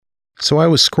So I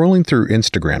was scrolling through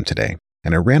Instagram today,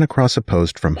 and I ran across a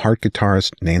post from Heart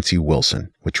guitarist Nancy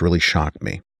Wilson, which really shocked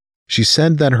me. She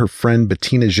said that her friend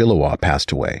Bettina Gillois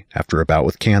passed away after a bout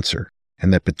with cancer,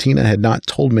 and that Bettina had not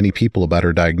told many people about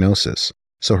her diagnosis,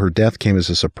 so her death came as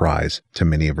a surprise to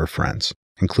many of her friends,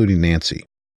 including Nancy.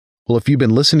 Well, if you've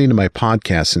been listening to my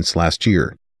podcast since last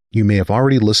year, you may have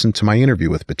already listened to my interview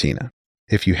with Bettina.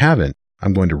 If you haven't,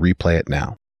 I'm going to replay it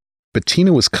now.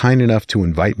 Bettina was kind enough to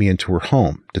invite me into her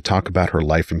home to talk about her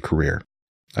life and career.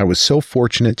 I was so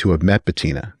fortunate to have met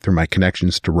Bettina through my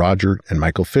connections to Roger and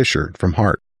Michael Fisher from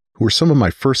Heart, who were some of my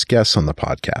first guests on the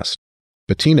podcast.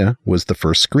 Bettina was the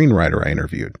first screenwriter I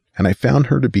interviewed, and I found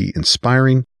her to be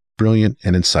inspiring, brilliant,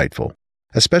 and insightful,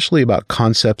 especially about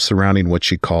concepts surrounding what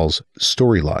she calls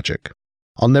story logic.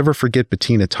 I'll never forget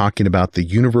Bettina talking about the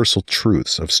universal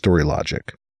truths of story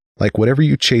logic, like whatever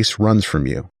you chase runs from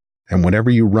you, and whatever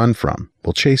you run from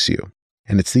will chase you.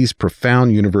 And it's these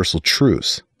profound universal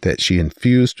truths that she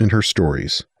infused in her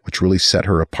stories, which really set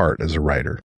her apart as a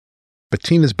writer.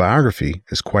 Bettina's biography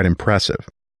is quite impressive.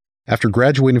 After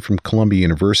graduating from Columbia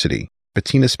University,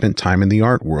 Bettina spent time in the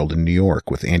art world in New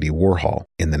York with Andy Warhol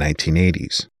in the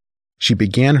 1980s. She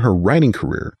began her writing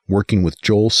career working with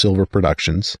Joel Silver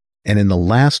Productions, and in the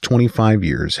last 25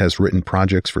 years has written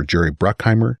projects for Jerry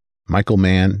Bruckheimer, Michael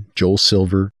Mann, Joel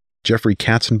Silver, Jeffrey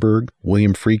Katzenberg,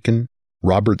 William Friedkin,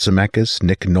 Robert Zemeckis,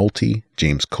 Nick Nolte,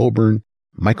 James Coburn,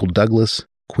 Michael Douglas,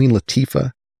 Queen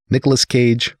Latifah, Nicolas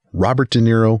Cage, Robert De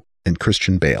Niro, and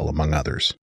Christian Bale, among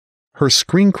others. Her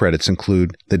screen credits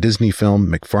include the Disney film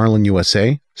McFarlane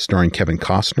USA, starring Kevin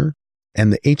Costner,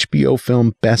 and the HBO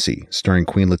film Bessie, starring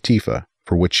Queen Latifah,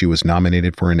 for which she was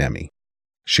nominated for an Emmy.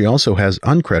 She also has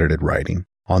uncredited writing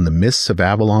on The Mists of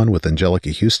Avalon with Angelica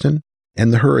Houston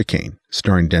and The Hurricane,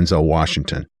 starring Denzel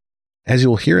Washington. As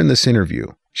you'll hear in this interview,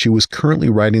 she was currently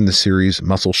writing the series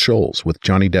Muscle Shoals with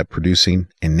Johnny Depp producing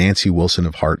and Nancy Wilson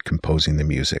of Heart composing the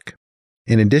music.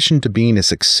 In addition to being a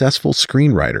successful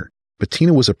screenwriter,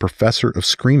 Bettina was a professor of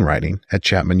screenwriting at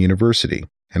Chapman University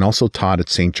and also taught at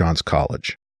St. John's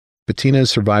College. Bettina is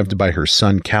survived by her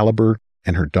son Caliber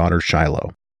and her daughter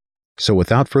Shiloh. So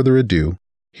without further ado,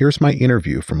 here's my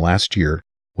interview from last year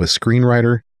with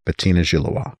screenwriter Bettina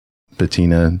Gillois.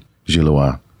 Bettina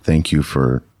Gillois, thank you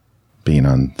for being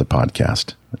on the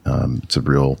podcast. It's a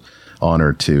real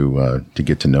honor to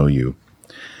get to know you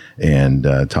and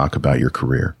talk about your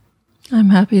career. I'm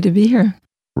happy to be here.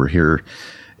 We're here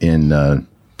in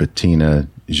Bettina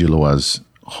Gillois'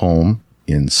 home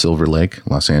in Silver Lake,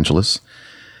 Los Angeles,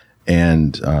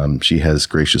 and she has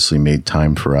graciously made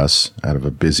time for us out of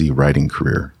a busy writing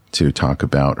career to talk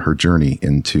about her journey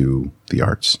into the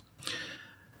arts.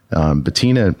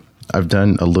 Bettina, I've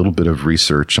done a little bit of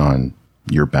research on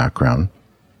your background,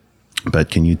 but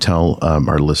can you tell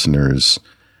our listeners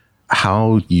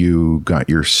how you got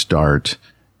your start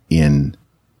in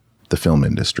the film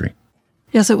industry?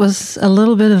 Yes, it was a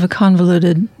little bit of a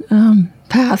convoluted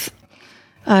path.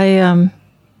 I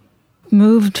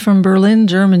moved from Berlin,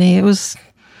 Germany.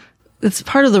 It's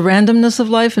part of the randomness of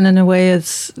life, and in a way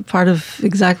it's part of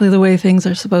exactly the way things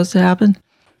are supposed to happen.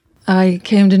 I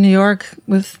came to New York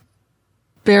with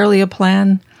barely a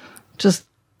plan, just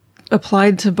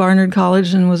applied to Barnard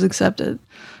College and was accepted.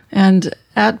 And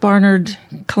at Barnard,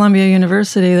 Columbia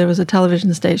University, there was a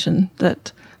television station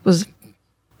that was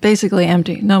basically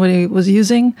empty. Nobody was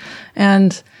using.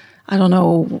 And I don't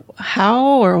know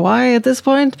how or why at this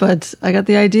point, but I got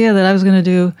the idea that I was going to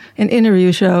do an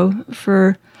interview show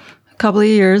for a couple of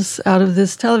years out of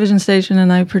this television station,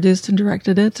 and I produced and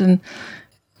directed it and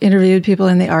interviewed people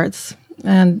in the arts.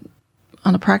 And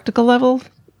on a practical level,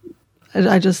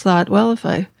 I just thought, well, if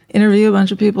I interview a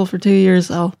bunch of people for 2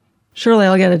 years, surely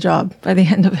I'll get a job by the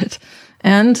end of it.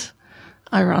 And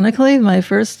ironically, my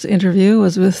first interview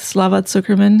was with Slava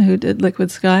Zuckerman, who did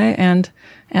Liquid Sky, and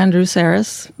Andrew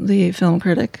Saris, the film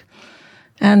critic.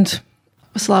 And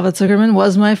Slava Zuckerman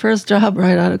was my first job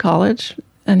right out of college,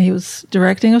 and he was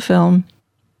directing a film.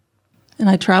 And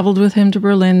I traveled with him to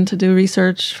Berlin to do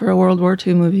research for a World War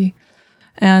II movie.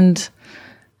 And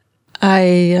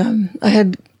I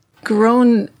had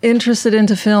grown interested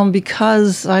into film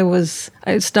because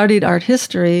I studied art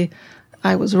history.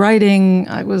 I was writing,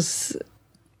 I was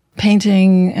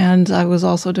painting, and I was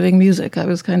also doing music. I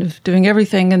was kind of doing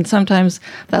everything, and sometimes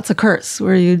that's a curse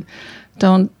where you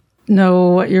don't know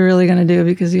what you're really going to do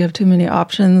because you have too many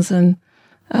options. And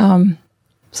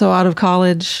so out of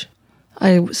college,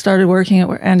 I started working at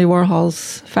Andy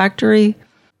Warhol's factory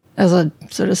as a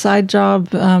sort of side job,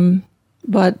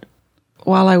 but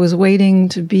while I was waiting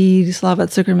to be Slava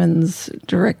Zuckerman's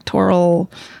directorial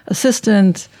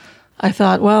assistant, I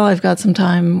thought, well, I've got some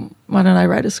time. why don't I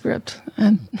write a script?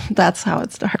 And that's how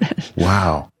it started.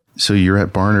 Wow. So you're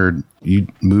at Barnard. You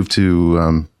moved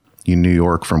to New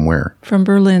York from where? From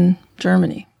Berlin,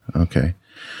 Germany. Okay.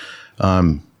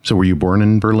 So were you born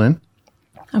in Berlin?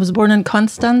 I was born in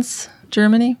Konstanz,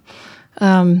 Germany.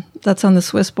 That's on the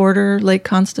Swiss border, Lake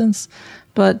Constance.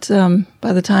 But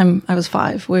by the time I was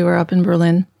 5, we were up in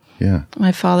Berlin. Yeah.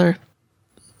 My father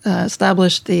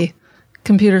established the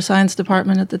computer science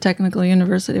department at the Technical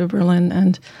University of Berlin.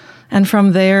 And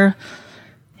from there,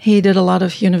 he did a lot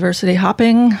of university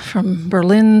hopping from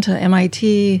Berlin to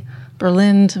MIT,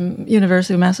 Berlin to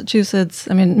University of Massachusetts,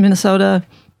 Minnesota.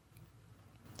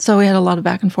 So we had a lot of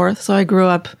back and forth. So I grew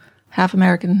up half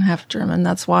American, half German.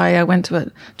 That's why I went to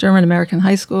a German-American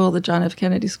high school, the John F.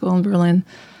 Kennedy School in Berlin.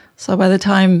 So by the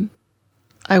time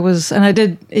I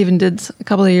did a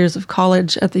couple of years of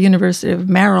college at the University of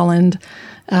Maryland,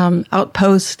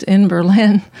 outpost in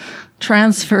Berlin,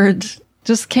 transferred,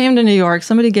 just came to New York.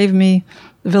 Somebody gave me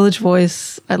the Village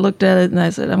Voice. I looked at it and I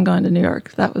said, I'm going to New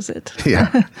York. That was it.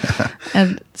 Yeah.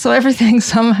 And so everything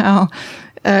somehow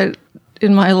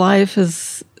in my life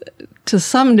has, to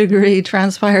some degree,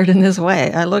 transpired in this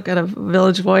way. I look at a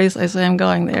Village Voice, I say, I'm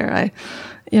going there.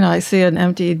 I see an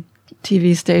empty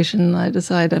TV station, I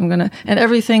decide I'm going to, and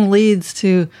everything leads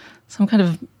to some kind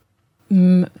of,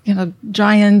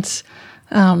 giant,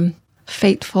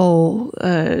 fateful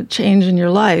change in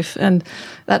your life. And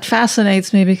that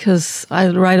fascinates me because I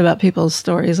write about people's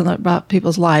stories and about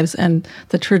people's lives, and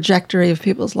the trajectory of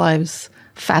people's lives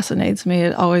fascinates me.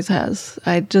 It always has.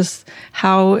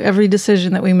 How every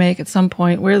decision that we make at some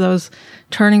point, where those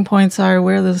turning points are,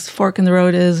 where this fork in the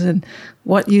road is, and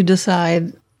what you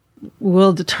decide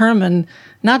will determine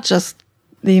not just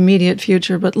the immediate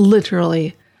future, but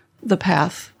literally the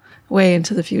path way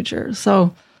into the future.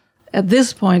 So at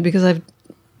this point, because I've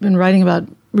been writing about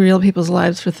real people's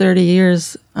lives for 30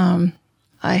 years,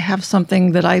 I have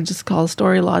something that I just call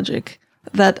story logic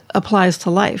that applies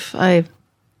to life. I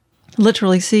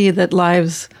literally see that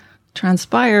lives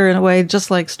transpire in a way just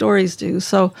like stories do.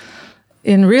 So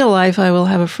in real life, I will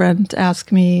have a friend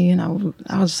ask me,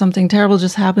 how something terrible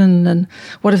just happened, and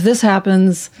what if this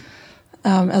happens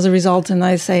as a result? And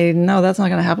I say, no, that's not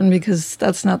going to happen because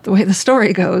that's not the way the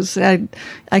story goes. I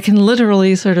can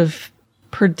literally sort of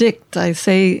predict. I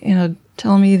say,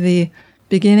 tell me the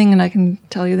beginning and I can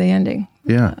tell you the ending.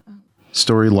 Yeah.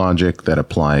 Story logic that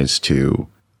applies to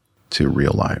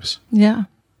real lives. Yeah.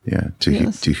 Yeah.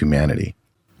 To humanity.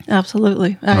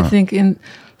 Absolutely. I think in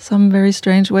some very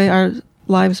strange way, our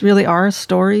lives really are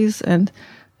stories, and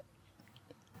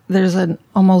there's I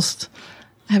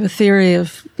have a theory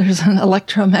of there's an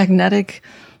electromagnetic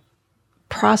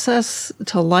process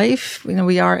to life.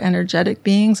 We are energetic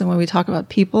beings, and when we talk about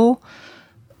people,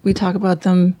 we talk about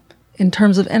them in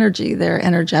terms of energy. They're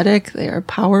energetic, they are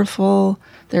powerful,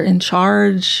 they're in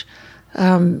charge.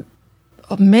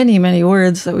 Many, many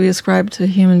words that we ascribe to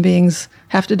human beings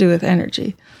have to do with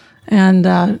energy. And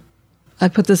I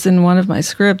put this in one of my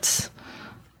scripts.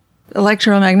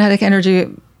 Electromagnetic energy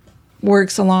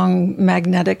works along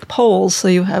magnetic poles, so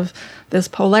you have this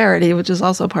polarity, which is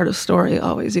also part of story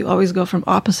always. You always go from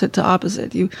opposite to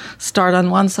opposite. You start on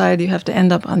one side, you have to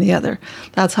end up on the other.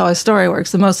 That's how a story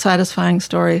works. The most satisfying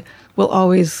story will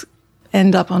always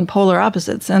end up on polar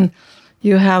opposites. And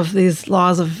you have these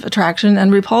laws of attraction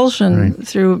and repulsion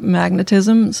through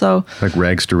magnetism. So like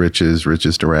rags to riches,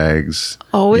 riches to rags.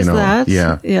 Always that.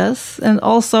 Yeah. Yes. And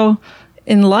also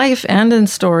in life and in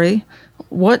story,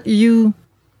 what you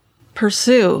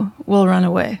pursue will run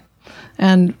away.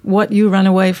 And what you run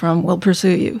away from will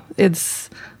pursue you.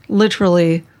 It's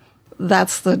literally,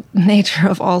 that's the nature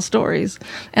of all stories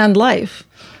and life.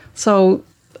 So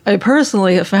I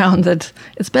personally have found that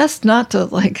it's best not to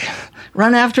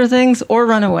run after things or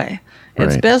run away.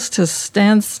 It's best to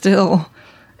stand still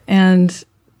and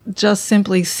just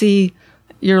simply see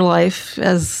your life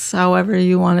as however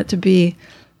you want it to be,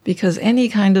 because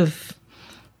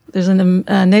there's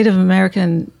a Native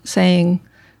American saying,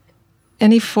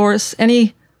 any force,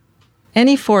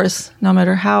 no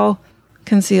matter how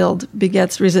concealed,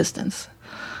 begets resistance.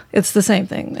 It's the same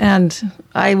thing. And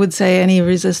I would say any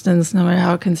resistance, no matter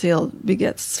how concealed,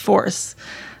 begets force.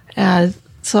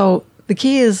 So the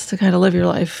key is to kind of live your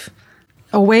life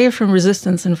away from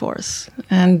resistance and force,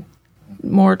 and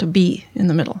more to be in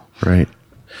the middle. Right.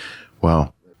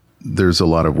 Wow. There's a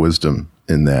lot of wisdom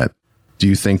in that. Do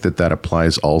you think that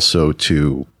applies also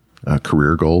to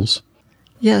career goals?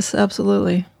 Yes,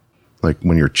 absolutely. Like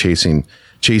when you're chasing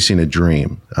a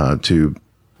dream to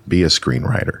be a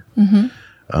screenwriter.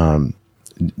 Mm-hmm.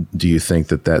 Do you think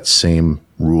that same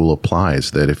rule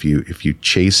applies, that if you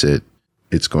chase it,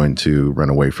 it's going to run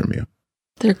away from you?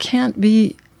 there can't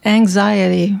be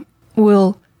anxiety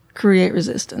will create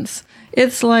resistance.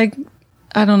 It's like,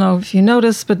 I don't know if you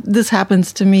notice, but this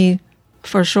happens to me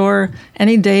for sure.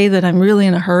 Any day that I'm really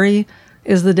in a hurry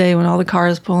is the day when all the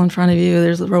cars pull in front of you.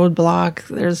 There's the roadblock.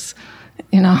 There's,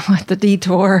 like the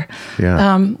detour.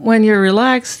 Yeah. When you're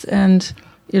relaxed and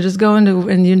you're just going to,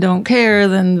 and you don't care,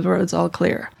 then the road's all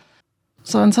clear.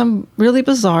 So in some really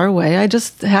bizarre way, I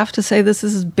just have to say this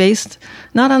is based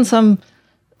not on some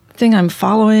thing I'm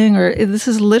following, or this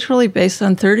is literally based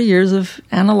on 30 years of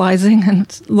analyzing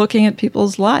and looking at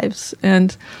people's lives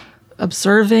and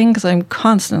observing, because I'm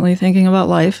constantly thinking about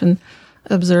life and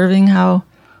observing how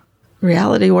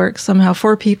reality works somehow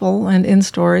for people and in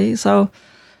story. So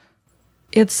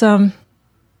it's,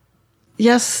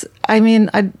 yes, I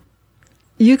mean,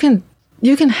 you can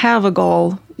have a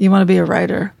goal. You want to be a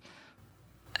writer.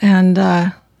 And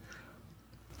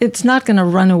it's not going to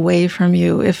run away from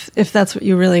you if that's what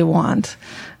you really want.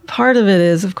 Part of it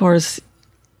is, of course,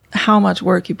 how much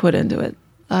work you put into it.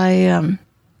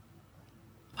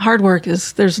 Hard work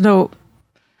is, there is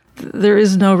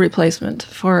no replacement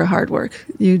for hard work.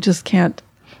 You just can't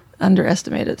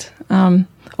underestimate it,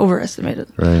 overestimate it.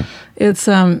 Right. It's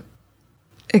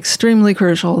extremely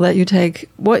crucial that you take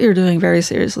what you're doing very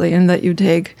seriously and that you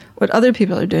take what other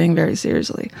people are doing very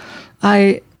seriously.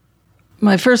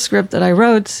 My first script that I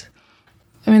wrote,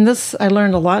 I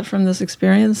learned a lot from this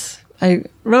experience. I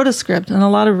wrote a script, and a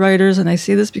lot of writers, and I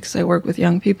see this because I work with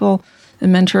young people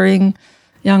and mentoring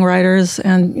young writers,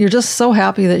 and you're just so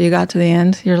happy that you got to the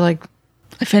end. You're like,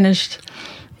 I finished.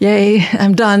 Yay,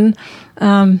 I'm done.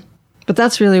 But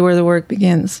that's really where the work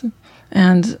begins.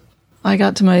 And I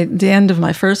got to the end of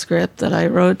my first script that I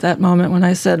wrote that moment when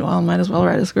I said, well, I might as well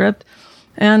write a script.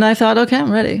 And I thought, okay,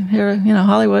 I'm ready. Here,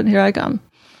 Hollywood, here I come.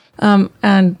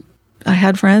 And I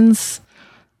had friends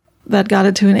that got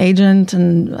it to an agent,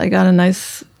 and I got a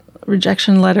nice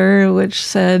rejection letter which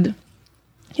said,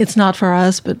 it's not for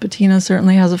us, but Bettina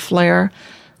certainly has a flair,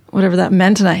 whatever that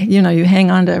meant. And you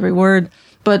hang on to every word.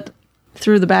 But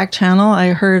through the back channel,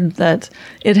 I heard that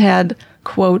it had,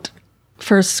 quote,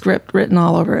 first script written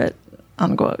all over it,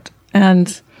 unquote.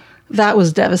 And that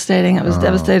was devastating. I was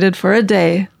devastated for a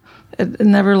day. It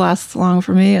never lasts long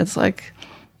for me. It's like,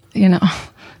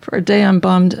 for a day I'm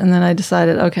bummed, and then I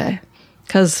decided, okay,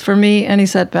 because for me, any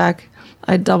setback,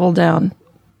 I double down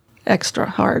extra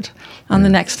hard on the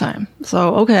next time.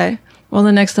 So, okay, well,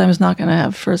 the next time is not going to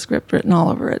have first script written all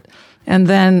over it. And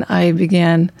then I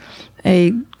began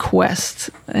a quest,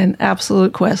 an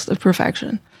absolute quest of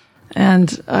perfection.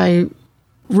 And I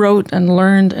wrote and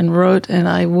learned and wrote, and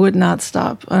I would not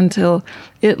stop until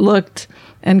it looked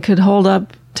and could hold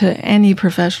up to any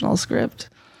professional script.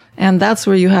 And that's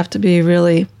where you have to be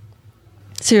really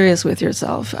serious with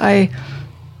yourself.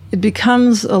 It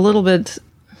becomes a little bit,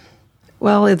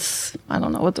 I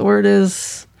don't know what the word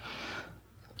is,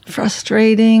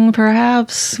 frustrating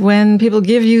perhaps, when people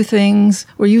give you things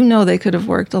where they could have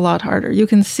worked a lot harder. You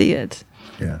can see it.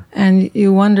 Yeah. And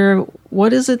you wonder,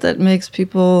 what is it that makes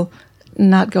people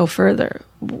not go further?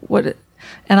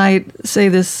 And I say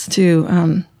this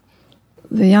to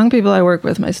the young people I work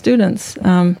with, my students.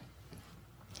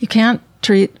 You can't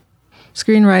treat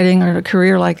screenwriting or a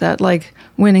career like that like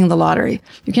winning the lottery.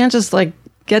 You can't just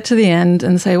get to the end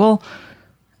and say, well,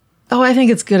 I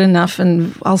think it's good enough,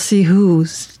 and I'll see who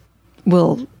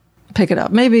will pick it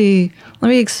up. Maybe let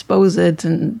me expose it,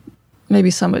 and maybe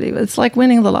somebody. It's like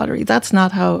winning the lottery. That's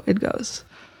not how it goes.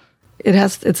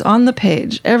 It's on the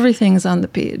page. Everything's on the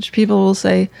page. People will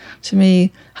say to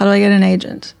me, how do I get an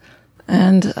agent?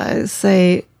 And I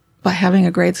say, by having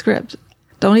a great script.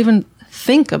 Don't even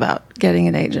think about getting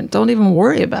an agent. Don't even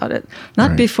worry about it.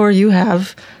 Not before you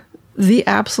have the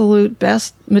absolute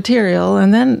best material,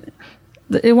 and then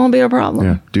it won't be a problem.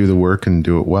 Yeah, do the work and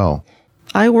do it well.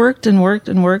 I worked and worked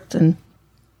and worked, and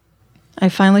I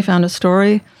finally found a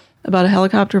story about a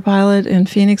helicopter pilot in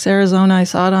Phoenix, Arizona. I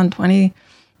saw it on 20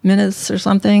 Minutes or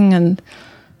something, and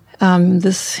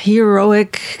this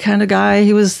heroic kind of guy.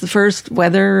 He was the first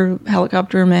weather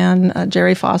helicopter man,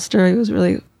 Jerry Foster. He was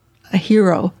really a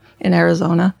hero in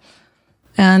Arizona.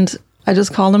 And I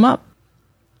just called him up.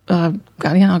 Got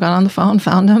on the phone,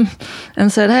 found him,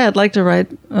 and said, hey, I'd like to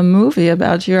write a movie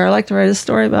about you, or I'd like to write a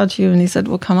story about you. And he said,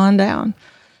 well, come on down.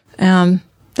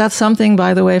 That's something,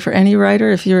 by the way, for any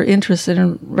writer, if you're interested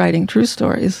in writing true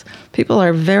stories, people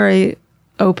are very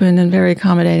open and very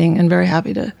accommodating and very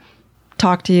happy to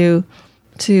talk to you,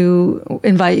 to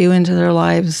invite you into their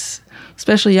lives,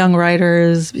 especially young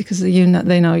writers, because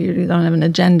they know you don't have an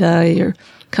agenda, you're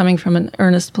coming from an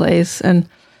earnest place. And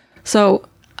so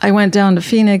I went down to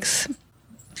Phoenix,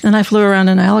 and I flew around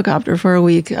in a helicopter for a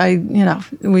week.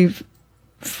 We've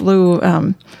flew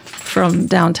from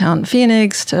downtown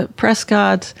Phoenix to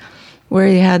Prescott, where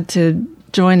he had to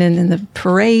join in the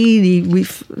parade. We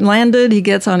landed, he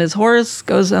gets on his horse,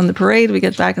 goes on the parade, we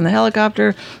get back in the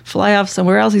helicopter, fly off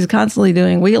somewhere else. He's constantly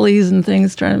doing wheelies and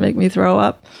things, trying to make me throw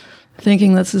up,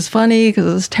 thinking this is funny because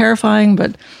it was terrifying.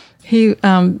 But he,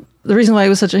 the reason why he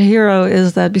was such a hero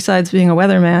is that besides being a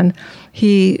weatherman,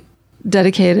 he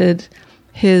dedicated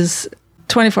his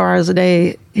 24 hours a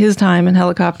day, his time in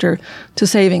helicopter, to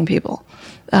saving people.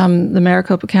 The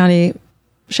Maricopa County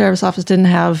Sheriff's Office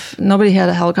nobody had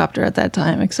a helicopter at that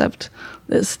time except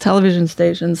this television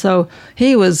station. So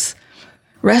he was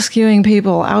rescuing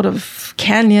people out of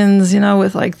canyons,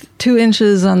 with like 2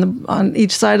 inches on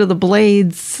each side of the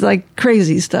blades, like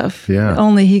crazy stuff. Yeah.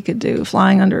 Only he could do,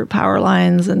 flying under power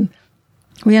lines. And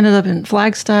we ended up in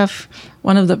Flagstaff.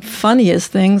 One of the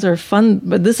funniest things,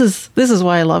 but this is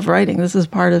why I love writing. This is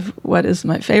part of what is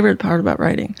my favorite part about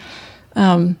writing.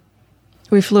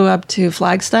 We flew up to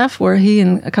Flagstaff, where he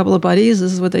and a couple of buddies,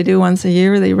 this is what they do once a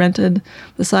year, they rented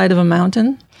the side of a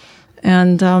mountain.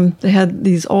 And they had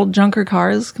these old junker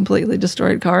cars, completely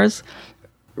destroyed cars,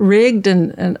 rigged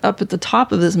and up at the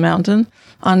top of this mountain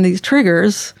on these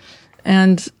triggers,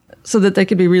 and so that they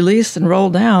could be released and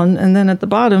rolled down. And then at the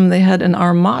bottom, they had an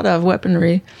armada of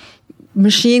weaponry,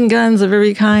 machine guns of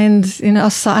every kind,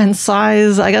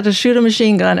 size. I got to shoot a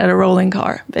machine gun at a rolling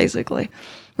car, basically.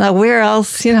 Now, where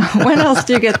else, when else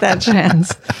do you get that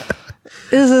chance?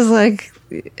 This is like,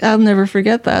 I'll never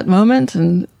forget that moment,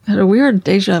 and had a weird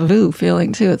deja vu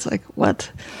feeling too. It's like,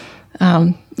 what?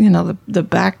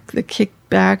 The kick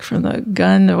back from the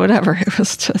gun or whatever. It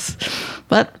was just,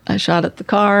 but I shot at the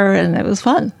car and it was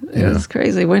fun. It was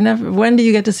crazy. When do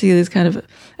you get to see these kind of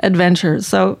adventures?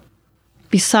 So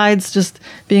besides just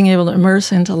being able to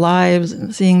immerse into lives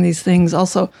and seeing these things,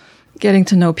 also getting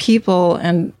to know people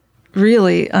and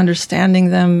really understanding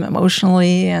them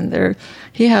emotionally. And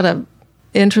he had a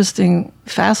interesting,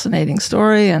 fascinating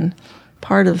story, and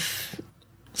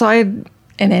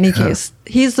in any case,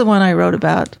 he's the one I wrote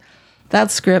about.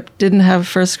 That script didn't have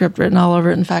first script written all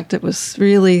over it. In fact, it was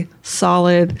really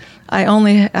solid. I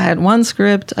had one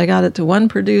script. I got it to one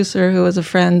producer who was a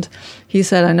friend. He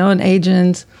said, I know an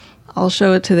agent. I'll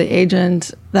show it to the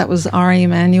agent. That was Ari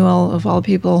Emanuel, of all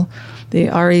people. The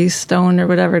Ari Stone or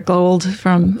whatever, Gold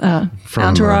from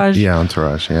Entourage.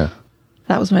 Entourage, yeah.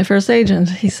 That was my first agent.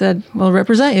 He said, we'll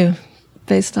represent you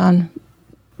based on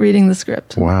reading the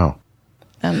script. Wow.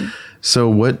 So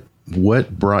what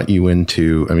brought you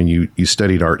into, you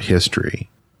studied art history,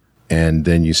 and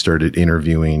then you started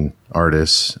interviewing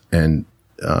artists, and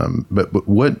but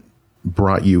what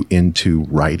brought you into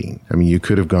writing? You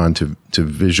could have gone to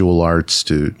visual arts,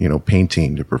 to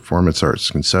painting, to performance arts,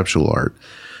 conceptual art,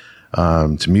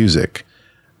 to music,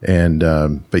 and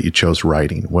but you chose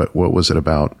writing. What was it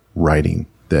about writing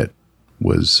that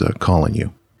was calling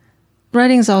you?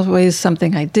 Writing's always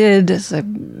something I did as a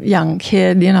young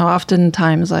kid.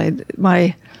 Oftentimes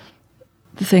the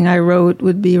thing I wrote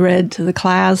would be read to the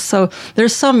class. So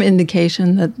there's some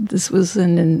indication that this was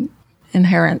an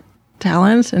inherent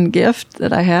talent and gift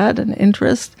that I had, an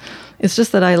interest. It's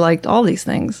just that I liked all these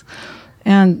things.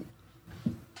 And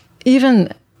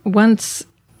even once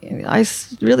I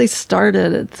really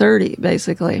started at 30,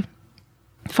 basically,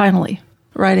 finally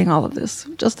writing all of this,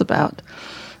 just about.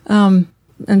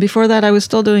 And before that, I was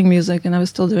still doing music and I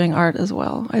was still doing art as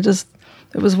well. It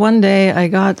was one day I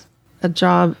got a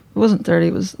job. It wasn't 30,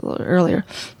 it was a little earlier.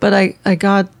 But I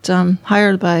got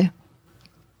hired by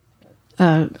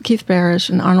Keith Barish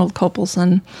and Arnold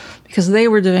Kopelson because they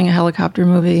were doing a helicopter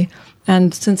movie.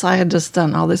 And since I had just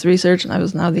done all this research and I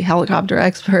was now the helicopter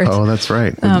expert. Oh, that's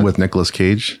right. With Nicolas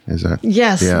Cage, is that?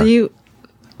 Yes. Yeah.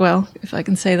 Well, if I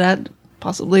can say that,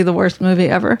 possibly the worst movie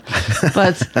ever.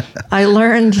 But I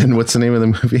learned... And what's the name of the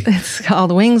movie? It's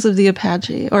called Wings of the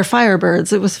Apache, or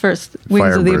Firebirds. It was first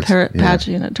Wings of the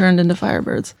Apache, and it turned into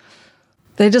Firebirds.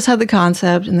 They just had the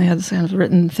concept, and they had this kind of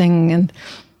written thing, and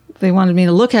they wanted me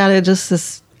to look at it just to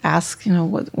ask,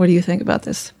 what do you think about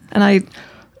this? And I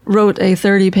wrote a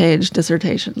 30-page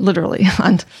dissertation, literally,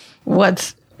 on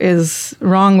what is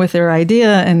wrong with their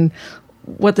idea and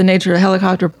what the nature of a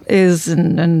helicopter is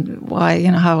and why,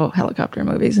 how helicopter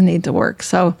movies need to work.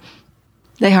 So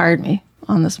they hired me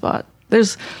on the spot.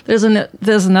 There's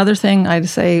another thing I'd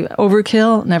say,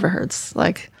 overkill never hurts.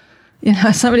 Like,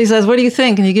 somebody says, what do you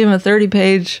think? And you give them a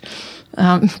 30-page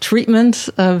treatment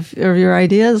of your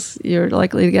ideas, you're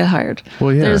likely to get hired.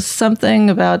 Well, yeah. There's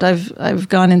something about, I've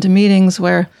gone into meetings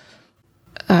where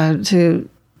to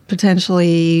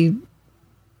potentially,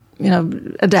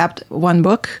 adapt one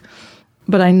book.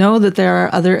 But I know that there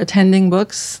are other attending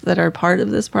books that are part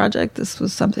of this project. This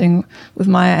was something with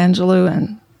Maya Angelou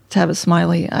and Tavis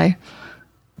Smiley. I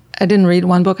didn't read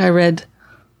one book. I read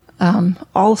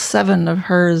all 7 of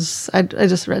hers. I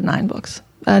just read 9 books.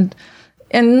 And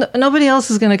nobody else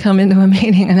is going to come into a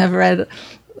meeting and have read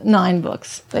 9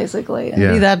 books, basically,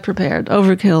 and be that prepared.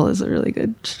 Overkill is a really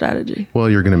good strategy. Well,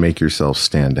 you're going to make yourself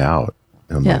stand out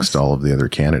amongst all of the other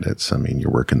candidates. I mean,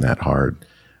 you're working that hard.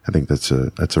 I think that's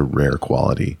a rare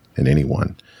quality in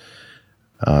anyone.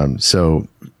 So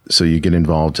you get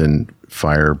involved in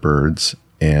Firebirds,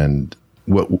 and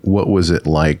what was it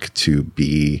like to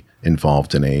be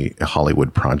involved in a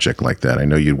Hollywood project like that? I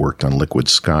know you worked on Liquid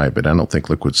Sky, but I don't think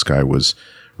Liquid Sky was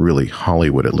really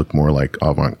Hollywood. It looked more like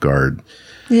avant-garde.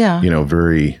 Yeah.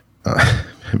 Very,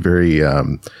 very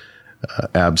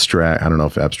abstract. I don't know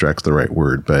if abstract's the right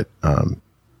word, but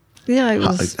it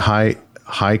was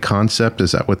high concept.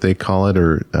 Is that what they call it?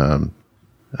 Or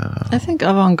I think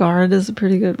avant-garde is a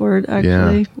pretty good word,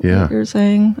 actually. Yeah. What you're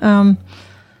saying.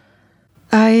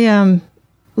 I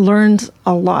learned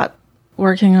a lot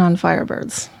working on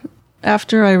Firebirds.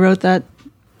 After I wrote that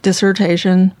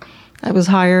dissertation, I was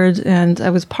hired, and I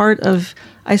was part of.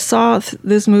 I saw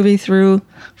this movie through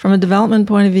from a development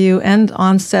point of view and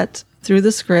on set through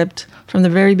the script from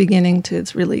the very beginning to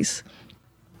its release.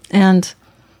 And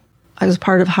I was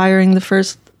part of hiring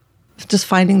just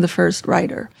finding the first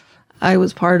writer. I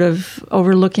was part of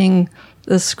overlooking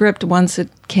the script once it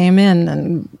came in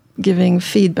and giving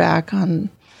feedback on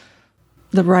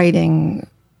the writing.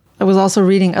 I was also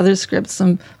reading other scripts.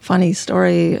 Some funny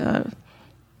story.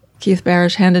 Keith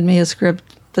Barish handed me a script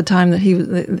the time that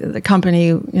the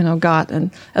company got,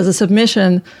 and as a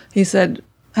submission, he said,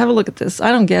 "Have a look at this.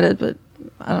 I don't get it, but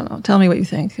I don't know. Tell me what you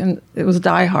think." And it was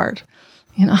Die Hard.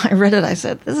 I read it. I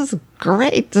said, "This is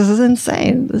great. This is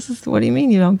insane. What do you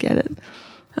mean you don't get it?"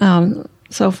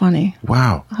 So funny.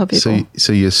 Wow. How people,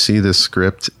 so you see the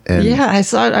script and I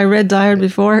saw it. I read Die Hard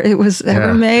before it was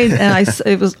ever made, and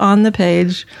it was on the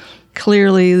page.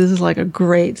 Clearly, this is like a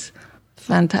great,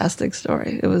 fantastic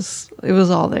story. It was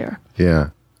all there.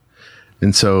 Yeah.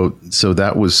 And so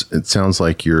that was. It sounds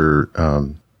like your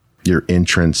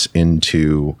entrance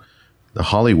into the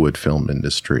Hollywood film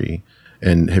industry.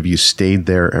 And have you stayed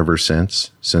there ever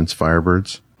since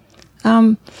Firebirds?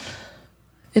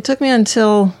 It took me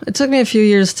a few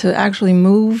years to actually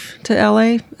move to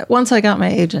LA. Once I got my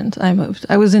agent, I moved.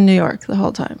 I was in New York the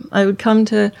whole time. I would come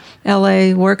to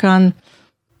LA, work on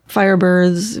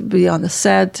Firebirds, be on the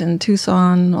set in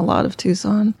Tucson, a lot of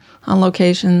Tucson, on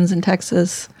locations in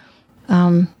Texas.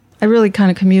 I really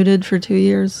kind of commuted for 2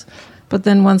 years. But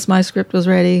then once my script was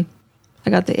ready, I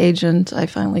got the agent. I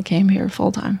finally came here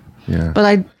full time. Yeah. But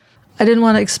I didn't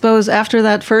want to expose, after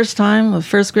that first time, the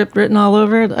first script written all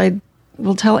over it, I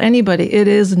will tell anybody, it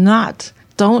is not.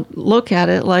 Don't look at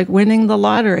it like winning the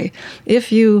lottery.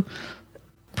 If you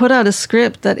put out a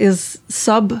script that is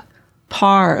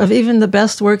subpar of even the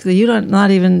best work that you're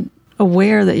not even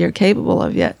aware that you're capable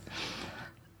of yet,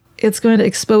 it's going to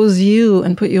expose you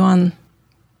and put you on,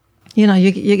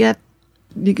 you get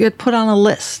put on a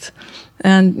list.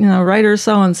 And, writer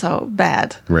so-and-so,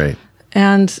 bad. Right.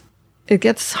 And it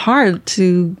gets hard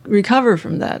to recover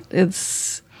from that.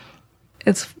 It's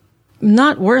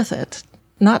not worth it.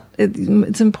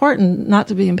 It's important not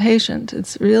to be impatient.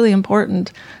 It's really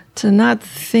important to not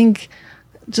think,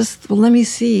 let me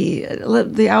see.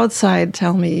 Let the outside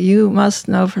tell me. You must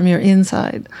know from your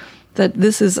inside that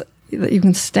that you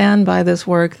can stand by this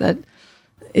work that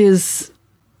is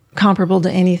comparable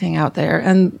to anything out there.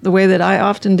 And the way that I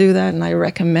often do that, and I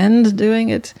recommend doing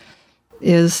it,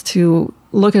 is to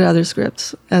look at other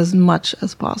scripts as much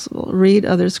as possible. Read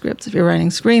other scripts. If you're writing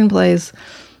screenplays,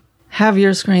 have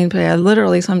your screenplay. I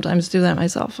literally sometimes do that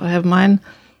myself. I have mine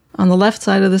on the left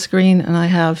side of the screen, and I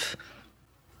have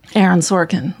Aaron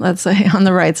Sorkin, let's say, on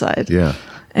the right side. Yeah.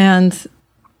 And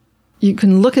you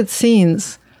can look at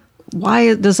scenes.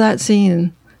 Why does that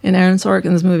scene in Aaron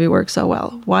Sorkin's movie work so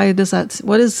well? Why does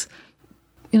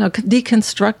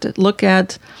deconstruct it. Look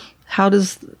at, how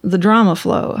does the drama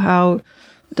flow? How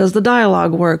does the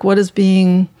dialogue work? What is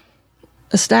being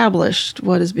established?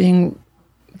 What is being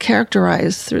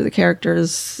characterized through the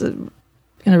characters,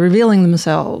 revealing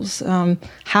themselves?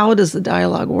 How does the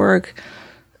dialogue work?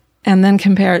 And then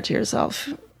compare it to yourself.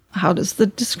 How does the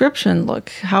description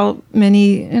look? How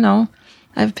many, I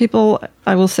have people,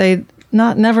 I will say,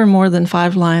 never more than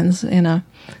 5 lines in a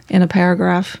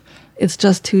paragraph. It's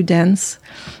just too dense.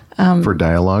 For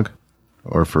dialogue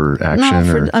or for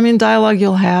action? Dialogue,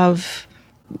 you'll have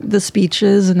the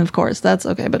speeches, and of course that's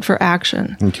okay. But for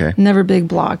action, okay, never big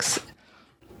blocks.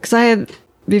 Because I had,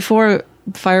 before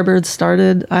Firebird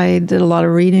started, I did a lot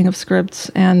of reading of scripts,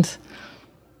 and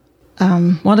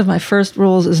one of my first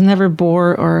rules is never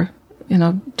bore or,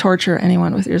 torture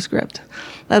anyone with your script.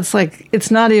 That's like,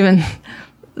 it's not even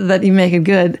that you make it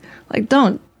good. Like,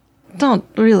 don't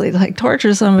really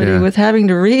torture somebody with having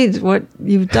to read what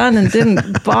you've done and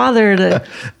didn't bother to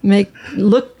make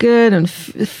look good and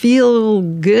feel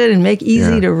good and make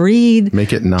easy to read.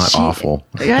 Make it not awful.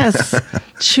 Yes.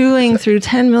 Chewing through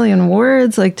 10 million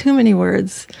words, like too many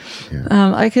words.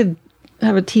 Yeah. I could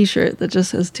have a t-shirt that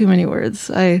just says too many words.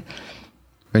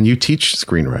 And you teach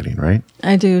screenwriting, right?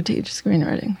 I do teach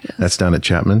screenwriting. Yes. That's down at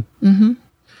Chapman? Mm-hmm.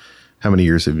 How many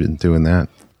years have you been doing that?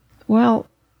 Well,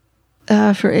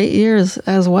 for 8 years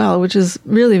as well, which has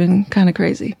really been kind of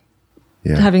crazy.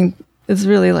 Yeah. It's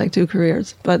really like 2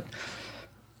 careers, but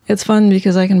it's fun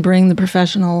because I can bring the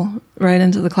professional right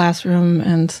into the classroom,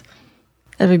 and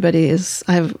I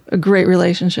have a great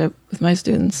relationship with my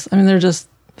students. I mean, they're just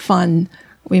fun.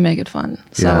 We make it fun.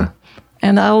 So,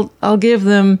 and I'll give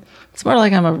them, it's more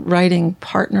like I'm a writing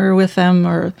partner with them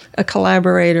or a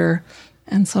collaborator.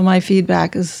 And so my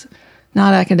feedback is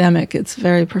not academic. It's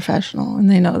very professional, and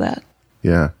they know that.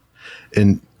 Yeah.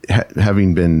 And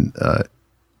having been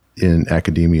in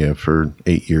academia for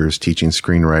 8 years teaching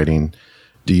screenwriting,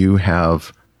 do you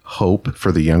have hope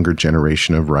for the younger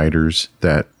generation of writers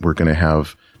that we're going to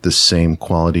have the same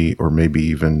quality or maybe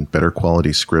even better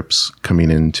quality scripts coming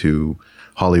into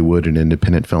Hollywood and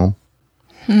independent film?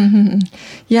 Mm-hmm.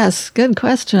 Yes, good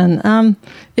question.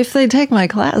 If they take my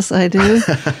class, I do.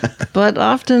 But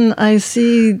often I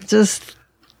see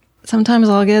sometimes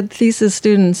I'll get thesis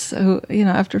students who,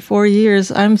 after 4 years,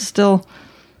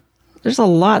 there's a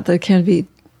lot that can be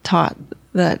taught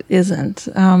that isn't.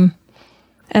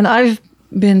 And I've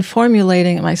been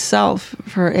formulating it myself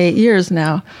for 8 years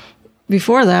now.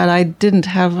 Before that, I didn't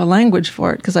have a language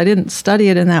for it because I didn't study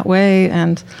it in that way,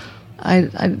 and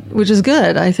which is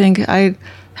good. I think I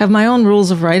have my own rules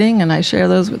of writing, and I share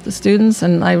those with the students.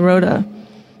 And I wrote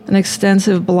an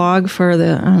extensive blog for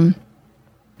the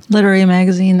literary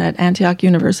magazine at Antioch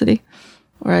University,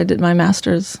 where I did my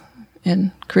master's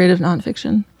in creative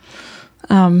nonfiction.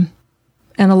 And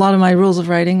a lot of my rules of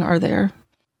writing are there.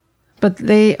 But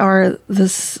they are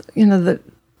the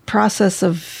process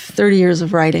of 30 years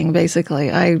of writing,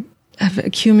 basically. I have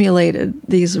accumulated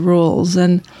these rules,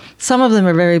 and some of them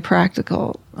are very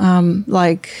practical,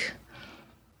 like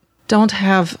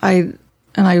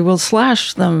I will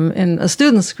slash them in a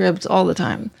student script all the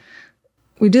time.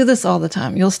 We do this all the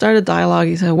time. You'll start a dialogue,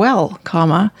 you say, well,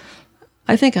 comma,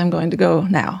 I think I'm going to go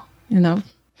now,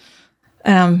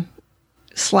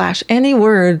 slash any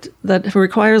word that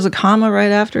requires a comma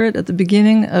right after it at the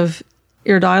beginning of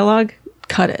your dialogue,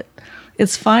 cut it.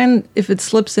 It's fine if it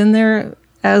slips in there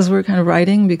as we're kind of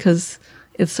writing because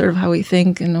it's sort of how we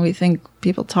think and we think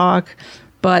people talk,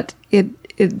 but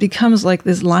it becomes like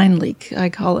this line leak. I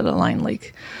call it a line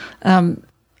leak. I'm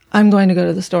going to go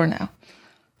to the store now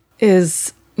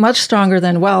is much stronger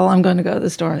than, well, I'm going to go to the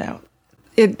store now.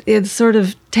 It sort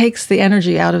of takes the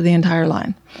energy out of the entire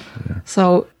line. Yeah.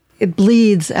 So it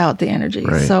bleeds out the energy.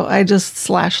 Right. So I just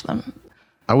slash them.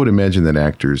 I would imagine that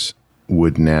actors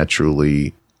would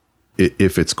naturally,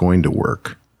 if it's going to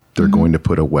work, they're going to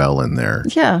put a well in there.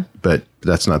 Yeah. But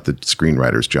that's not the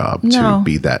screenwriter's job to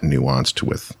be that nuanced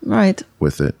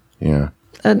with it. Yeah.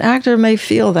 An actor may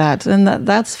feel that, and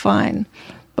that's fine.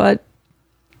 But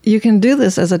you can do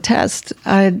this as a test.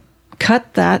 I'd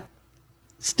cut that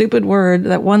stupid word,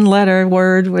 that one letter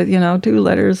word with, 2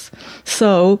 letters,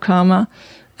 so, comma,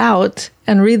 out,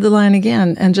 and read the line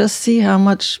again and just see how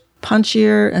much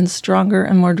punchier and stronger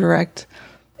and more direct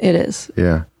it is.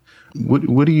 Yeah.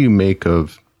 What do you make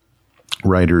of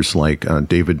writers like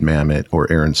David Mamet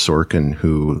or Aaron Sorkin,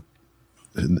 who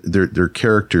their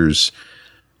characters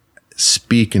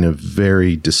speak in a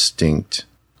very distinct,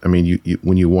 I mean, you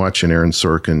when you watch an Aaron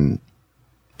Sorkin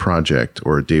project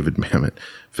or a David Mamet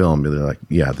film, they're like,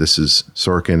 yeah, this is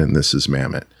Sorkin and this is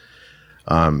Mamet.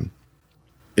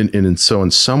 And so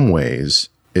in some ways,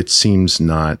 it seems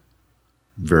not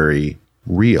very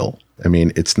real. I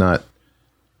mean, it's not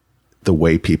the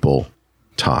way people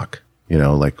talk,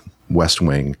 like West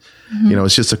Wing. Mm-hmm.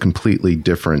 It's just a completely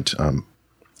different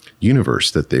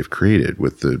universe that they've created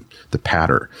with the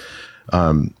patter.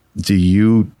 Do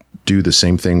you do the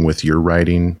same thing with your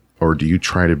writing, or do you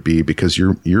try to be, because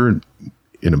you're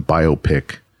in a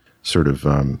biopic sort of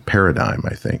paradigm,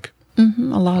 I think.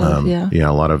 Mm-hmm, a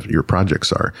lot of your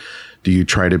projects are. Do you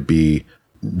try to be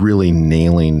really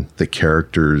nailing the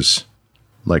characters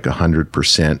like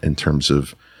 100% in terms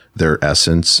of their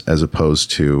essence, as opposed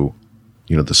to,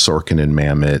 the Sorkin and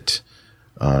Mamet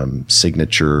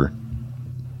signature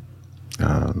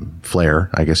flair,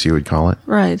 I guess you would call it.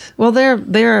 Right. Well,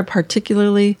 they're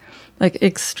particularly like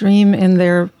extreme in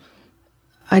their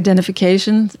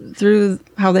identification through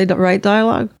how they write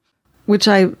dialogue, which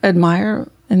I admire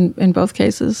in both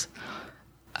cases.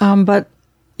 But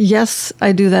yes,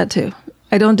 I do that too.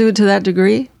 I don't do it to that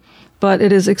degree, but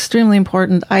it is extremely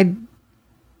important. I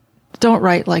don't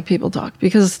write like people talk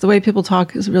because the way people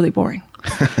talk is really boring.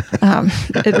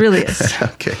 It really is.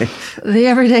 Okay. The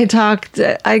everyday talk,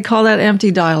 I call that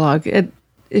empty dialogue.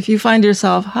 If you find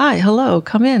yourself, hi, hello,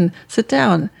 come in, sit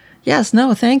down. Yes,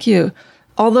 no, thank you.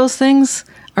 All those things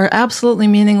are absolutely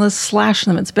meaningless. Slash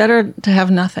them. It's better to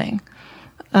have nothing.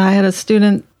 I had a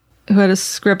student who had a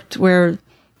script where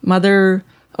mother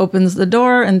opens the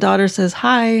door and daughter says,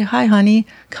 hi, honey,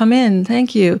 come in,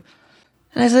 thank you.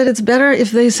 And I said, it's better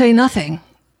if they say nothing.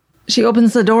 She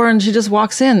opens the door and she just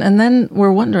walks in, and then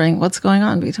we're wondering what's going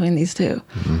on between these two.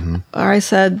 Mm-hmm. Or I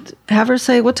said, have her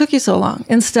say, what took you so long?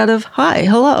 Instead of, hi,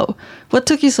 hello, what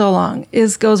took you so long?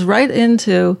 Goes right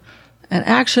into an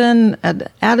action, an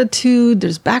attitude,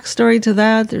 there's backstory to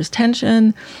that, there's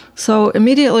tension. So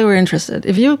immediately we're interested.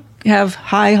 If you have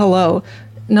hi, hello,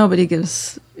 nobody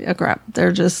gives a crap.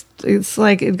 It's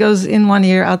like it goes in one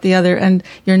ear, out the other, and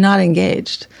you're not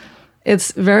engaged.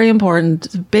 It's very important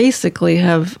to basically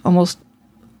have almost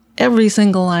every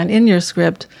single line in your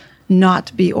script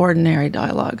not be ordinary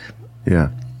dialogue.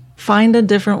 Yeah. Find a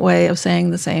different way of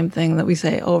saying the same thing that we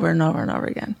say over and over and over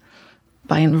again.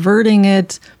 By inverting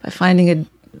it, by finding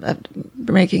it,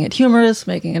 making it humorous,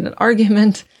 making it an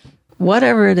argument,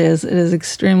 whatever it is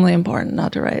extremely important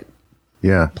not to write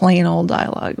plain old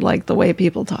dialogue like the way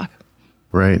people talk.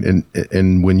 Right.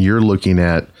 And when you're looking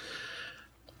at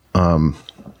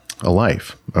a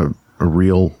life, a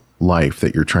real life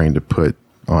that you're trying to put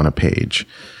on a page,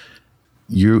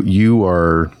 you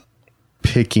are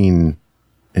picking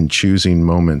and choosing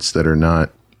moments that are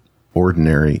not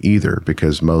ordinary either,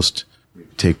 because most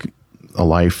take a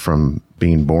life from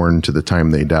being born to the time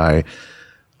they die.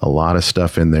 A lot of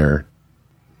stuff in there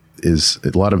is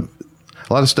a lot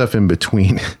of stuff in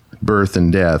between birth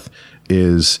and death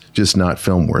is just not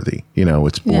film worthy.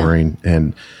 It's boring. Yeah.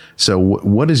 And so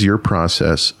what is your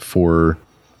process for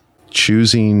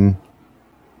choosing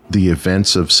the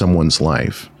events of someone's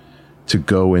life to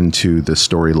go into the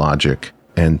story logic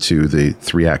and to the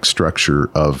 3-act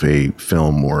structure of a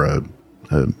film or a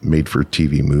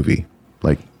made-for-TV movie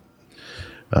like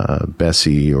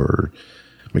Bessie or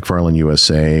McFarlane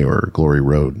USA or Glory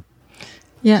Road?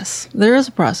 Yes, there is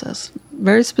a process,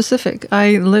 very specific.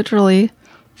 I literally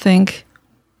think,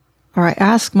 or I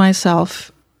ask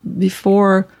myself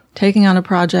before taking on a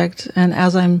project and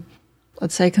as I'm,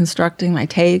 let's say, constructing my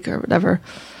take or whatever,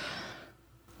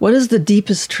 what is the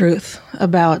deepest truth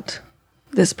about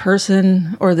this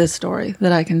person or this story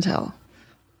that I can tell?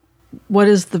 What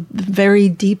is the very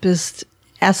deepest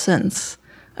essence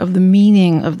of the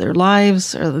meaning of their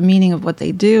lives or the meaning of what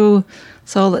they do?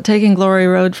 So taking Glory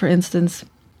Road, for instance,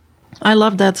 I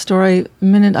loved that story. The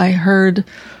minute I heard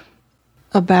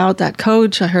about that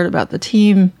coach, I heard about the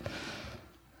team.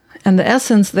 And the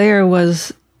essence there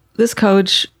was this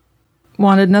coach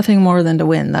wanted nothing more than to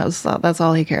win. That's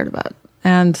all he cared about.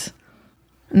 And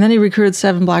then he recruited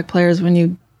 7 black players when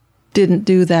you didn't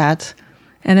do that.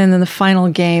 And then in the final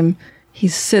game, he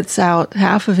sits out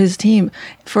half of his team.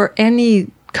 For any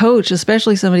coach,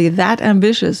 especially somebody that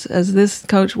ambitious as this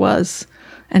coach was,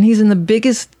 and he's in the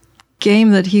biggest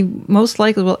game that he most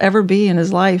likely will ever be in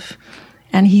his life,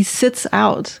 and he sits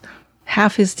out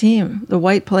half his team, the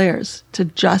white players, to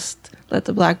just let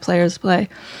the black players play.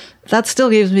 That still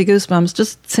gives me goosebumps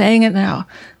just saying it now.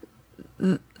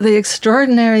 The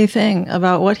extraordinary thing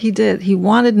about what he did, he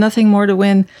wanted nothing more to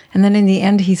win, and then in the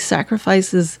end he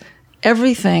sacrifices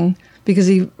everything because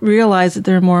he realized that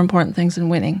there are more important things than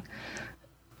winning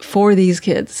for these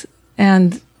kids.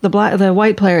 And the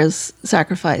white players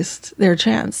sacrificed their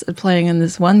chance at playing in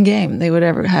this one game they would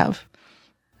ever have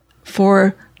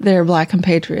for their black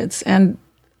compatriots. And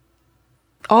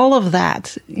all of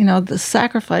that, the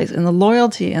sacrifice and the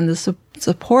loyalty and the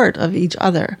support of each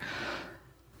other.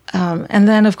 And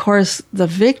then, of course, the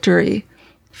victory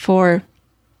for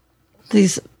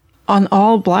these an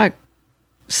all-black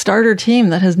starter team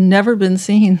that has never been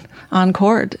seen on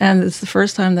court. And it's the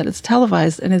first time that it's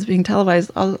televised, and it's being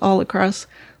televised all across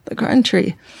the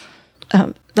country.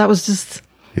 That was just,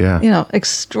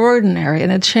 extraordinary,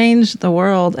 and it changed the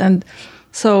world. And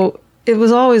so it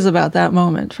was always about that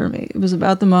moment for me. It was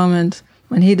about the moment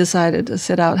when he decided to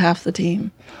sit out half the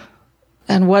team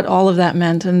and what all of that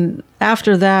meant. And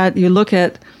after that, you look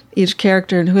at each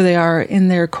character and who they are in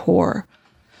their core.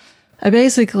 I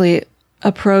basically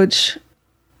approach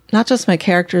not just my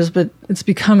characters, but it's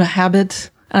become a habit.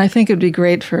 And I think it'd be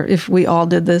great if we all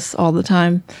did this all the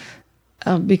time.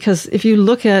 Because if you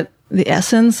look at the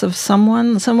essence of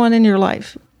someone in your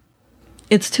life,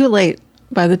 it's too late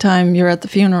by the time you're at the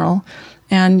funeral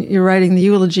and you're writing the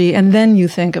eulogy, and then you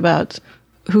think about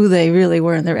who they really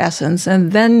were in their essence,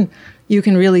 and then you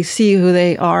can really see who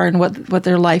they are and what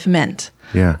their life meant.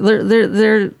 Yeah.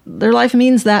 Their life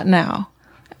means that now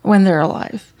when they're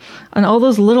alive. And all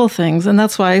those little things, and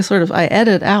that's why I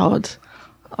edit out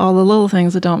all the little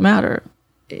things that don't matter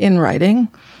in writing.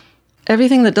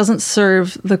 Everything that doesn't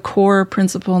serve the core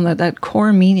principle and that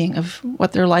core meaning of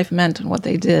what their life meant and what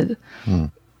they did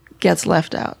gets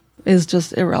left out, is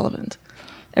just irrelevant.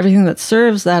 Everything that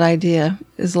serves that idea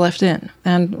is left in.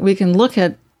 And we can look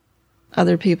at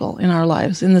other people in our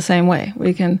lives in the same way.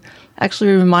 We can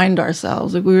actually remind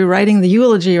ourselves. If we were writing the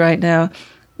eulogy right now,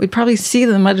 we'd probably see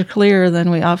them much clearer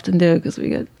than we often do, because we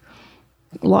get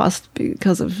lost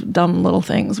because of dumb little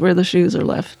things, where the shoes are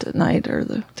left at night, or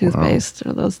the toothpaste,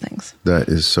 or those things. That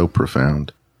is so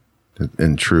profound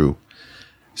and true.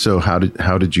 So how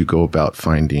did you go about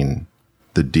finding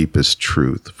the deepest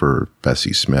truth for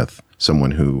Bessie Smith,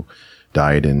 someone who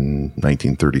died in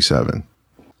 1937?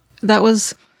 There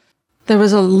was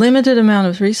a limited amount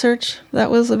of research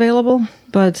that was available,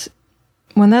 but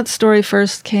when that story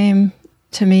first came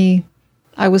to me,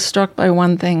 I was struck by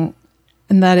one thing,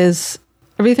 and that is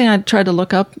everything I tried to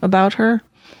look up about her.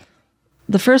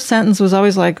 The first sentence was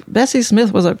always like, Bessie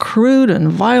Smith was a crude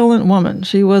and violent woman.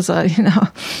 She was it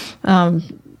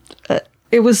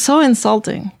was so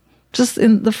insulting. Just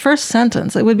in the first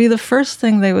sentence, it would be the first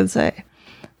thing they would say.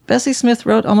 Bessie Smith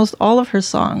wrote almost all of her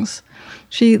songs.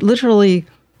 She literally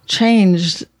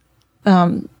changed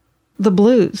the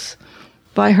blues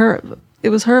by her. It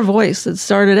was her voice that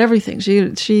started everything.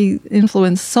 She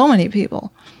influenced so many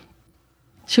people.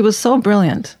 She was so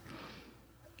brilliant.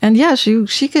 And yeah,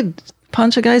 she could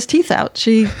punch a guy's teeth out.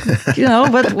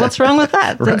 But what's wrong with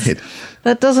that? Right.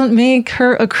 That doesn't make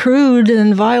her a crude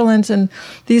and violent and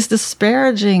these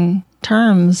disparaging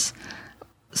terms.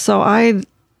 And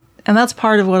that's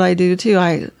part of what I do too.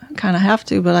 I kind of have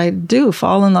to, but I do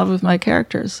fall in love with my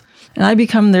characters. And I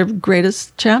become their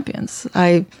greatest champions.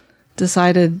 I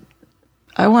decided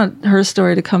I want her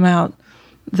story to come out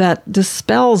that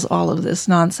dispels all of this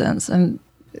nonsense and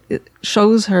it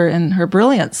shows her in her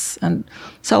brilliance and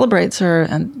celebrates her,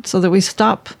 and so that we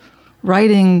stop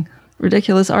writing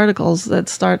ridiculous articles that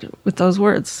start with those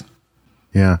words.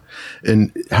 Yeah.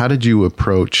 And how did you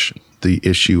approach the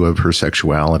issue of her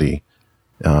sexuality?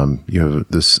 You have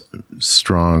this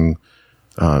strong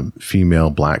female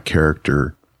Black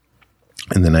character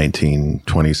in the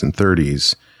 1920s and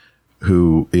 30s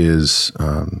who is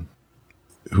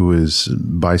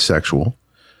bisexual,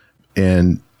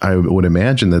 and I would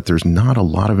imagine that there's not a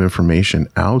lot of information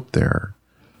out there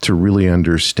to really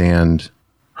understand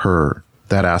her,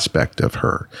 that aspect of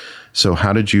her. So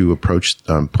how did you approach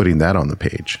putting that on the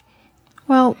page?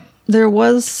 Well, there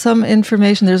was some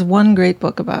information. There's one great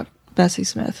book about Bessie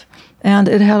Smith, and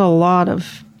it had a lot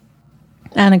of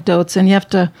anecdotes, and you have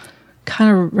to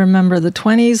kind of remember the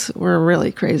 20s were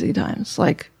really crazy times,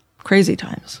 like crazy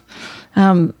times.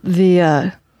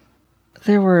 There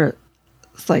were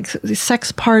like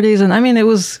sex parties, and I mean, it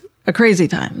was a crazy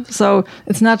time. So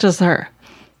it's not just her.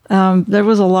 There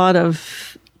was a lot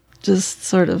of just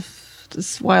sort of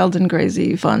just wild and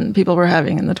crazy fun people were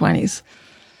having in the 20s.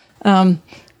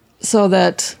 So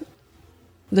that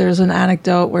there's an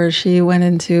anecdote where she went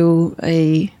into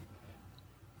it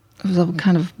was a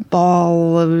kind of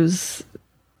ball.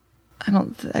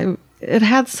 It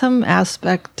had some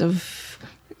aspect of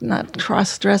not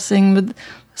cross-dressing, but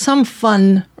some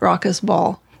fun raucous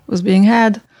ball was being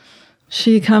had.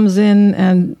 She comes in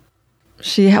and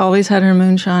she always had her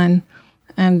moonshine,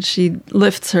 and she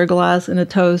lifts her glass in a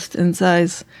toast and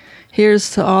says, "Here's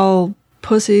to all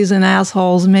pussies and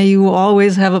assholes. May you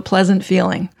always have a pleasant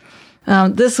feeling."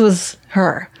 This was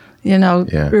her,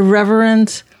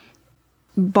 irreverent,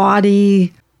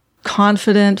 body,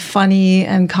 confident, funny,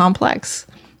 and complex.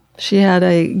 She had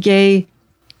a gay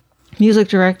music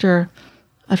director.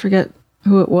 I forget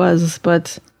who it was,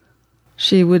 but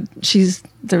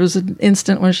there was an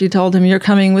instant where she told him, "You're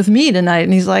coming with me tonight."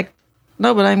 And he's like,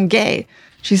 "No, but I'm gay."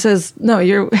 She says, "No,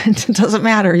 it doesn't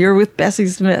matter. You're with Bessie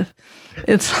Smith."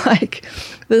 It's like,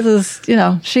 this is,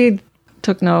 she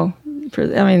took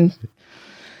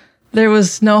there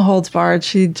was no holds barred.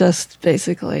 She just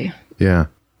basically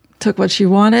took what she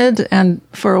wanted. And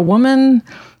for a woman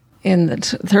in the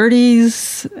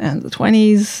 30s and the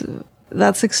 20s,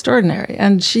 that's extraordinary.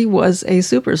 And she was a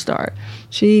superstar.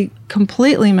 She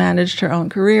completely managed her own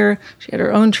career. She had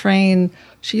her own train.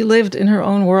 She lived in her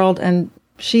own world, and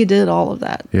she did all of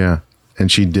that. Yeah.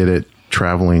 And she did it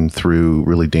traveling through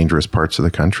really dangerous parts of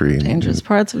the country. Dangerous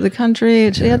parts of the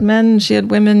country. She had men, she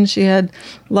had women, she had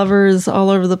lovers all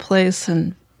over the place.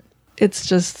 And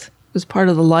it was part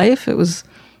of the life. It was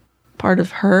part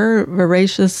of her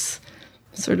voracious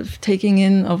sort of taking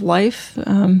in of life.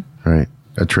 Right.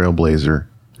 A trailblazer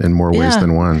in more ways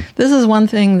than one. This is one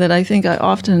thing that I think I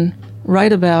often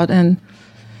write about. And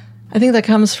I think that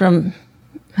comes from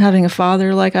having a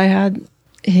father like I had.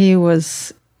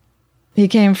 He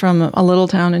came from a little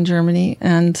town in Germany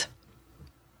and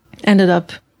ended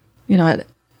up,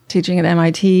 teaching at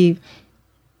MIT,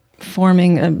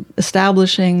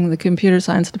 establishing the computer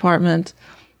science department.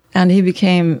 And he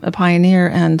became a pioneer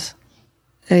and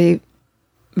a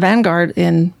vanguard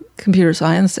in computer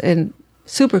science and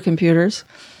supercomputers.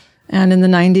 And in the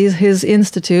 90s, his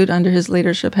institute, under his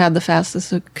leadership, had the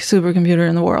fastest supercomputer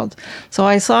in the world. So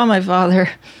I saw my father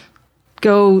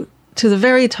go to the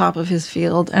very top of his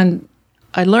field, and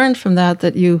I learned from that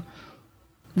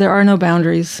there are no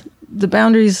boundaries. The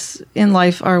boundaries in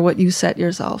life are what you set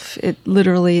yourself. It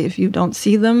literally, if you don't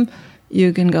see them,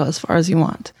 you can go as far as you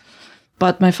want.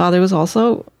 But my father was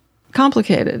also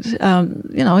complicated.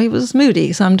 He was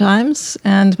moody sometimes.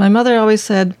 And my mother always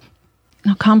said,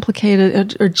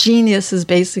 complicated or geniuses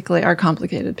basically are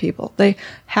complicated people. They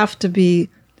have to be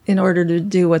in order to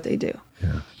do what they do.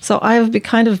 Yeah. So I've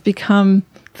kind of become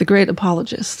the great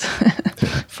apologist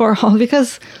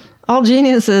because all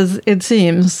geniuses, it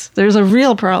seems, there's a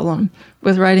real problem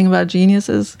with writing about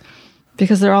geniuses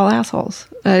because they're all assholes.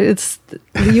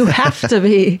 You have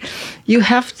to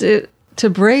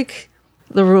break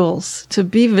the rules. To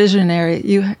be visionary,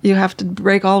 you have to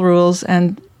break all rules,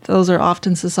 and those are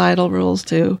often societal rules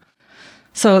too.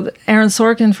 So Aaron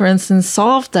Sorkin, for instance,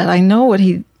 solved that. I know what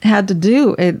he had to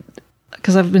do.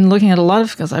 Because I've been looking at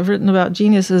because I've written about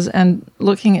geniuses and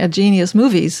looking at genius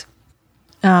movies.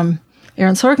 Aaron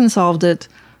Sorkin solved it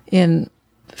in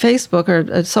Facebook or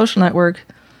a social network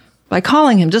by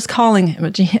just calling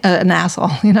him an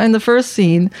asshole, in the first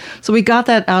scene. So we got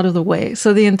that out of the way.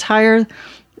 So the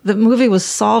movie was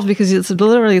solved because it's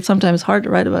sometimes hard to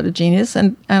write about a genius.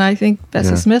 And I think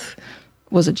Bessie Smith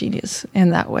was a genius in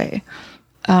that way.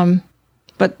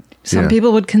 But some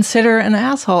people would consider an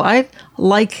asshole. I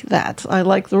like that. I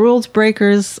like the rules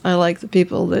breakers. I like the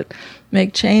people that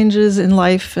make changes in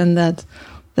life and that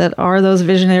are those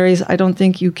visionaries. I don't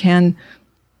think you can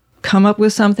come up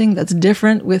with something that's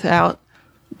different without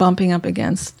bumping up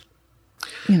against,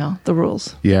 the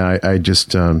rules. Yeah, I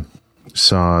just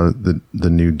saw the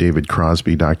new David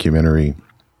Crosby documentary.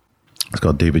 It's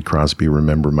called David Crosby,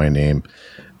 Remember My Name.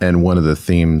 And one of the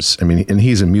themes, and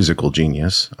he's a musical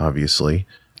genius, obviously,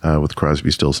 with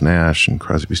Crosby, Stills, Nash and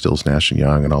Crosby, Stills, Nash and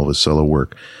Young and all of his solo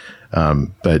work.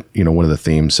 But, one of the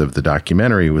themes of the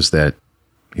documentary was that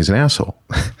he's an asshole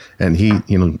and he,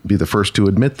 be the first to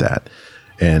admit that.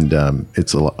 And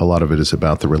it's a lot of it is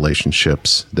about the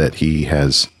relationships that he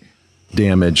has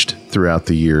damaged throughout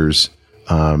the years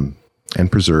and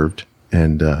preserved.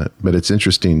 And but it's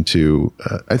interesting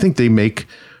I think they make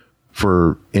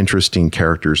for interesting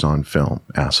characters on film,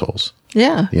 assholes.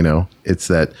 Yeah. It's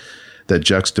that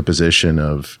juxtaposition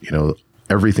of,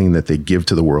 everything that they give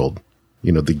to the world,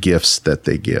 the gifts that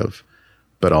they give,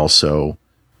 but also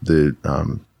the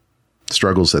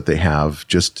struggles that they have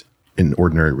just in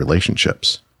ordinary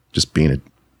relationships, just being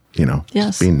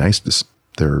just being nice to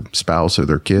their spouse or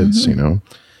their kids,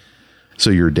 So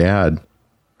your dad,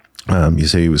 you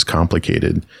say he was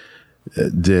complicated.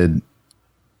 Did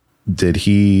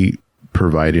he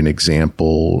provide an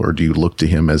example, or do you look to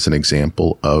him as an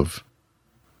example of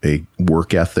a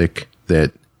work ethic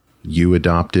that you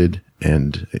adopted?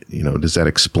 And, does that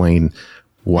explain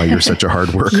why you're such a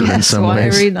hard worker in some ways?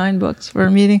 Yes, why I read 9 books for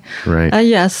a meeting. Right.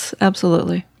 Yes,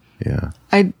 absolutely. Yeah.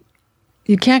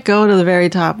 You can't go to the very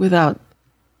top without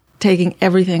taking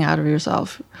everything out of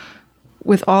yourself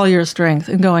with all your strength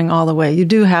and going all the way. You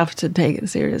do have to take it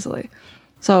seriously.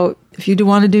 So if you do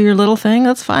want to do your little thing,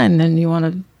 that's fine. And you want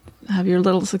to have your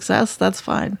little success, that's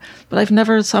fine. But I've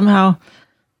never somehow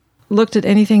looked at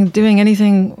doing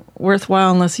anything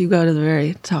worthwhile unless you go to the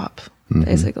very top,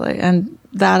 basically. And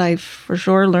that I for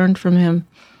sure learned from him.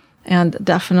 And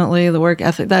definitely the work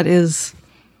ethic, that is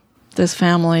this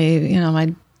family,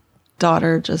 my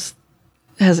daughter just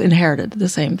has inherited the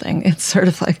same thing. It's sort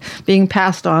of like being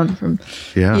passed on from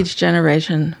each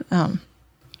generation. Well,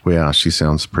 yeah, she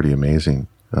sounds pretty amazing.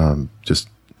 Just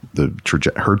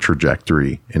her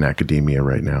trajectory in academia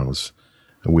right now is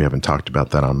We haven't talked about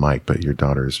that on mic, but your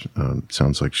daughter's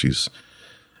sounds like she's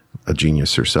a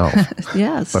genius herself.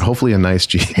 Yes. But hopefully a nice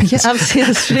genius.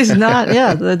 Yes, she's not.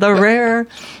 Yeah, the rare,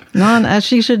 as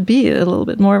she should be, a little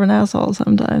bit more of an asshole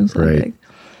sometimes. Right.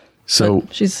 So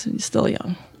but she's still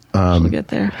young. She'll get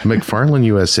there. McFarlane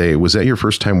USA, was that your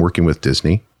first time working with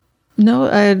Disney? No,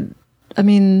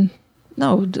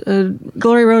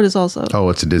 Glory Road is also. Oh,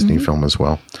 it's a Disney film as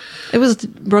well. It was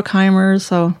Bruckheimer,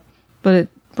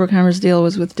 Bruckheimer's deal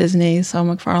was with Disney, so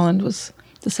McFarlane was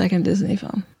the second Disney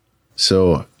film.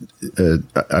 So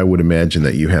I would imagine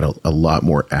that you had a lot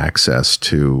more access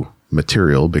to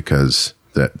material because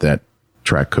that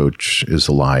track coach is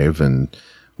alive and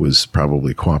was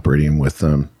probably cooperating with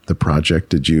the project.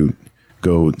 Did you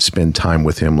go spend time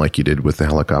with him like you did with the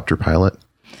helicopter pilot?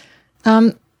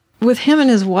 With him and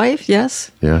his wife,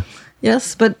 yes. Yeah.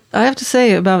 Yes, but I have to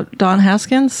say about Don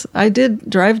Haskins, I did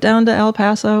drive down to El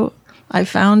Paso. I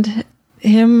found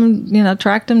him,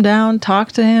 tracked him down,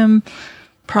 talked to him,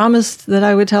 promised that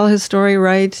I would tell his story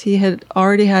right. He had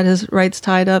already had his rights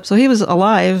tied up. So he was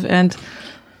alive, and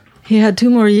he had 2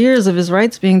 more years of his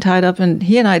rights being tied up. And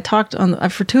he and I talked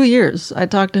for 2 years. I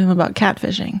talked to him about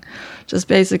catfishing. Just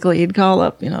basically, he'd call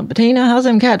up, Bettina, how's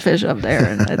them catfish up there?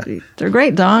 And I'd be, they're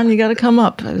great, Don. You got to come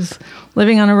up. I was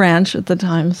living on a ranch at the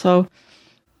time. So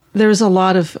there's a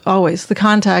lot of always the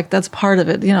contact. That's part of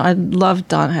it. I loved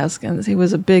Don Haskins. He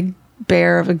was a big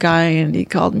bear of a guy, and he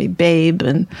called me babe,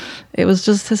 and it was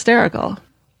just hysterical.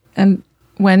 And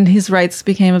when his rights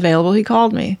became available, he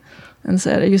called me and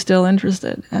said, are you still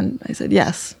interested? And I said,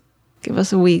 yes, give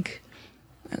us a week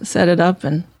and set it up.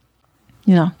 And,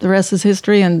 the rest is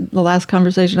history. And the last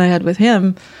conversation I had with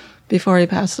him before he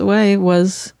passed away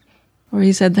was where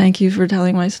he said, thank you for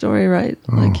telling my story right,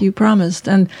 like you promised.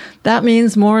 And that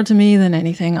means more to me than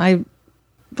anything. I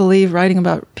believe writing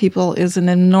about people is an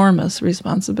enormous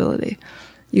responsibility.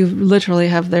 You literally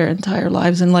have their entire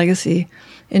lives and legacy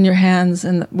in your hands,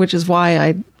 and which is why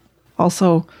I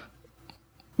also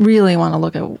really want to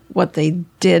look at what they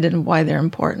did and why they're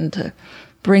important to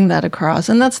bring that across.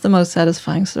 And that's the most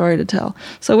satisfying story to tell.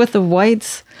 So with the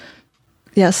Whites,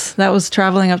 yes, that was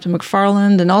traveling up to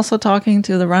McFarland and also talking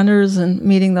to the runners and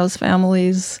meeting those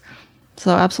families.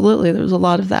 So absolutely, there was a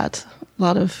lot of that, a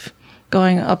lot of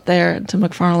going up there to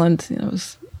McFarland. It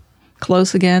was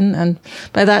close again. And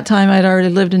by that time, I'd already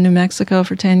lived in New Mexico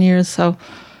for 10 years. So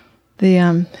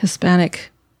the Hispanic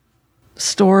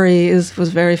story was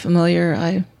very familiar.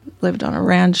 I lived on a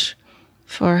ranch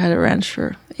had a ranch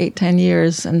for 8-10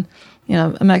 years, and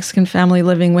a Mexican family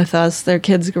living with us. Their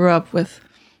kids grew up with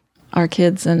our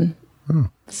kids, and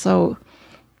so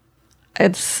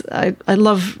I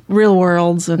love real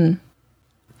worlds, and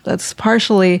that's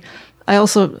partially. I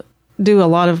also do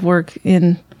a lot of work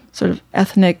in sort of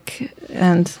ethnic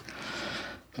and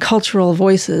cultural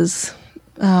voices,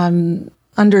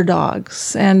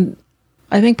 underdogs, and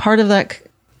I think part of that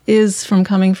is from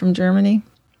coming from Germany,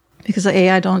 because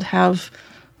I don't have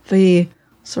the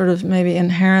sort of maybe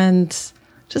inherent,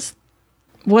 just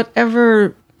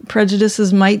whatever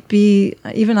prejudices might be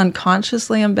even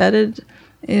unconsciously embedded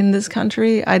in this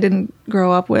country, I didn't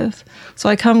grow up with. So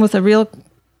I come with a real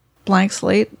blank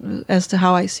slate as to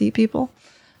how I see people.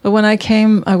 But when I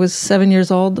came, I was 7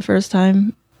 years old the first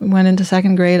time. Went into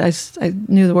second grade. I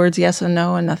knew the words yes and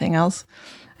no and nothing else.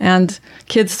 And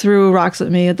kids threw rocks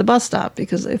at me at the bus stop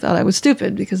because they thought I was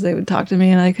stupid, because they would talk to me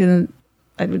and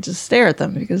I would just stare at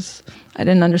them because I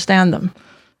didn't understand them.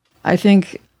 I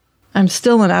think I'm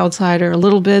still an outsider a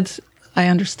little bit. I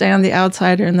understand the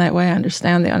outsider in that way. I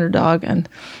understand the underdog. And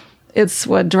it's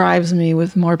what drives me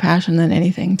with more passion than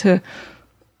anything, to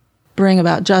bring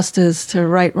about justice, to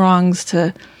right wrongs,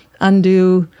 to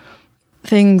undo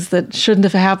things that shouldn't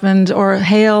have happened, or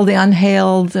hail the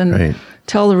unhailed, and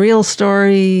tell the real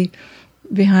story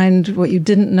behind what you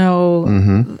didn't know.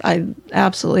 Mm-hmm. I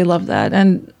absolutely love that.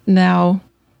 And now,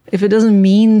 if it doesn't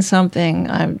mean something,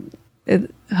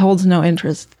 it holds no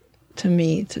interest to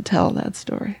me to tell that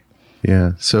story.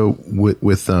 Yeah. So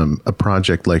with a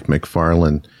project like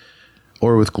McFarlane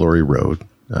or with Glory Road,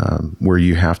 where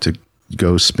you have to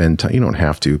go spend time, you don't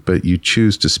have to, but you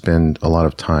choose to spend a lot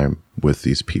of time with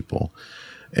these people.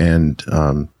 And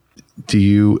do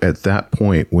you, at that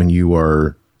point, when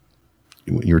you're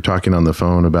talking on the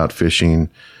phone about fishing,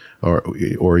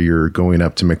 or you're going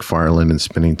up to McFarlane and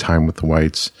spending time with the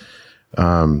Whites,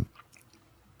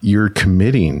 you're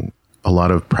committing a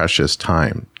lot of precious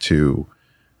time to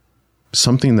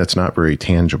something that's not very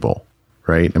tangible,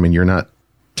 right? I mean, you're not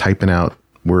typing out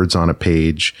words on a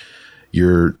page.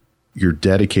 You're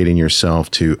dedicating yourself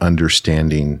to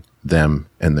understanding them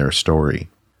and their story.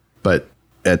 But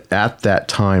at that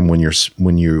time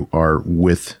when you are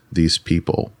with these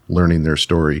people learning their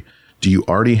story, do you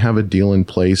already have a deal in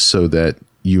place so that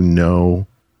you know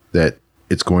that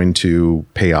it's going to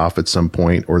pay off at some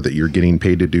point, or that you're getting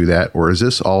paid to do that? Or is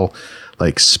this all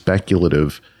like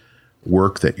speculative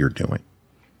work that you're doing?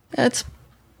 It's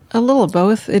a little of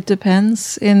both. It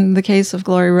depends. In the case of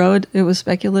Glory Road, it was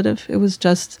speculative. It was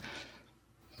just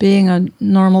being a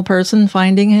normal person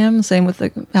finding him. Same with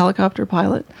the helicopter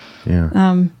pilot.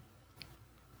 Yeah.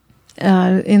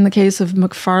 In the case of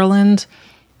McFarland,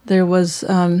 there was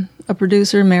a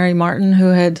producer, Mary Martin, who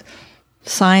had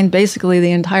signed basically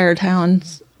the entire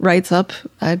town's rights up.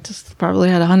 I just probably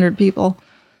had 100 people,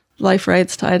 life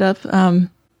rights tied up.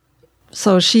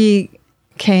 So she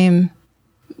came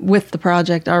with the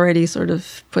project already sort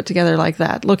of put together like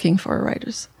that, looking for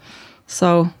writers.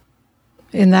 So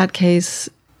in that case,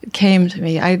 it came to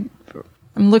me. I'm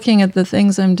looking at the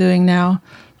things I'm doing now.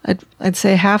 I'd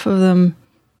say half of them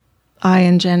I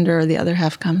engender, the other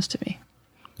half comes to me.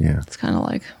 Yeah. It's kind of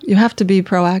like, you have to be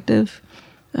proactive.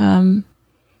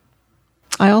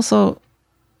 I also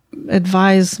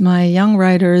advise my young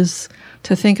writers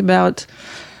to think about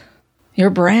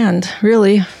your brand,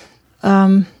 really,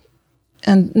 and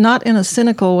not in a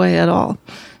cynical way at all.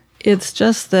 It's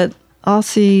just that I'll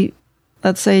see,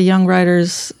 let's say, young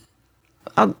writers.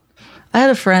 I had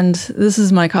a friend, this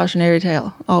is my cautionary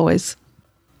tale, always,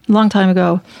 a long time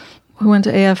ago, who went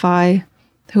to AFI,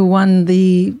 who won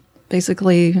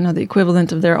basically, the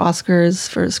equivalent of their Oscars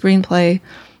for a screenplay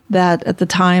that at the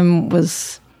time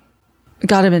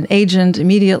got him an agent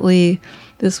immediately.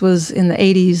 This was in the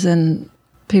 80s, and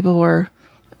people were,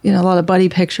 a lot of buddy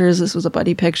pictures. This was a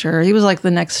buddy picture. He was like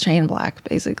the next Shane Black,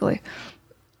 basically.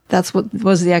 That's what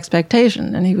was the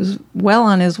expectation, and he was well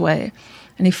on his way.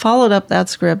 And he followed up that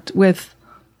script with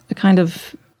a kind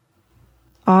of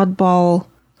oddball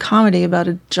comedy about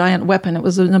a giant weapon. It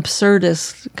was an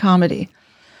absurdist comedy,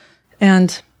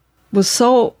 and was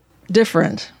so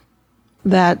different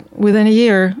that within a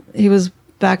year he was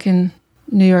back in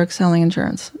New York selling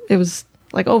insurance. It was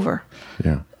like over.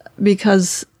 Yeah.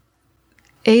 Because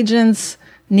agents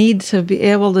need to be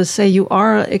able to say you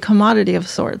are a commodity of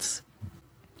sorts.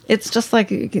 It's just like,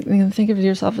 you can think of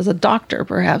yourself as a doctor,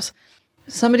 perhaps.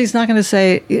 Somebody's not going to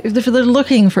say, if they're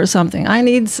looking for something, I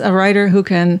need a writer who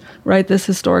can write this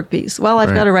historic piece. Well,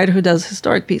 I've got a writer who does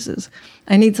historic pieces.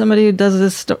 I need somebody who does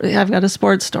this story. I've got a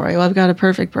sports story. Well, I've got a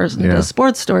perfect person who does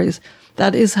sports stories.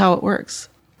 That is how it works.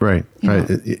 Right. Right.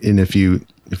 And if you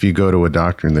go to a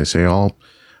doctor and they say, I'll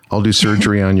do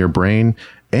surgery on your brain,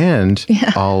 and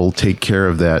I'll take care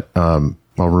of that,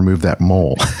 I'll remove that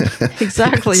mole.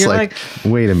 Exactly. You're like,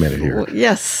 wait a minute here.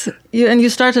 Yes. And you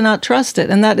start to not trust it.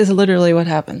 And that is literally what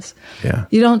happens. Yeah.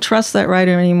 You don't trust that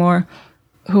writer anymore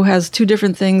who has two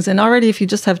different things. And already if you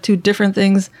just have two different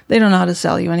things, they don't know how to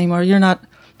sell you anymore.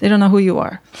 They don't know who you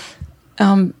are.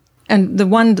 And the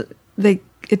one,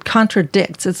 it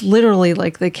contradicts. It's literally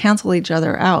like they cancel each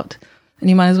other out. And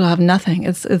you might as well have nothing.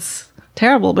 It's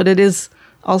terrible, but it is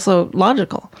also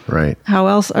logical. Right. How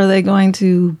else are they going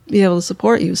to be able to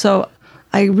support you? So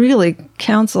I really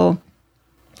counsel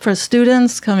for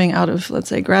students coming out of, let's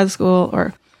say, grad school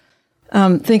or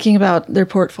thinking about their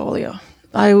portfolio.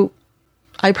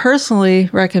 I personally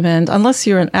recommend, unless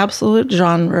you're an absolute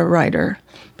genre writer,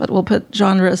 but we'll put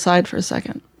genre aside for a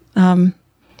second,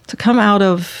 to come out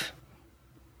of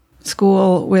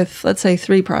school with, let's say,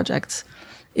 3 projects.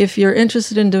 If you're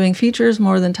interested in doing features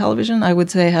more than television, I would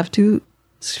say have 2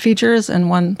 features and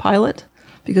 1 pilot,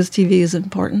 because TV is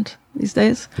important these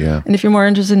days. Yeah. And if you're more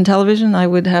interested in television, I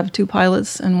would have 2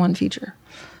 pilots and 1 feature,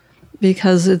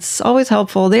 because it's always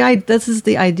helpful. This is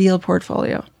the ideal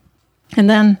portfolio. And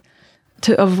then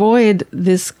to avoid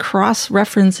this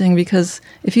cross-referencing, because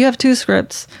if you have 2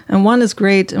 scripts and one is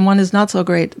great and one is not so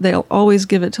great, they'll always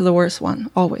give it to the worst one,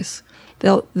 always.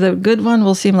 The good one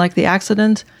will seem like the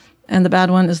accident, and the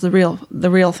bad one is the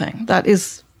real thing. That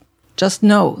is, just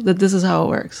know that this is how it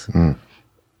works.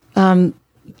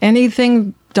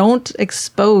 Anything, don't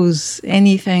expose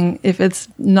anything if it's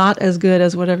not as good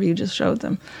as whatever you just showed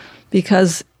them,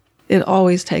 because it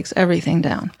always takes everything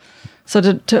down. So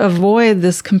to avoid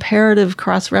this comparative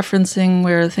cross-referencing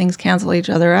where things cancel each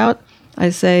other out, I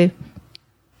say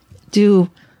do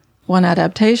 1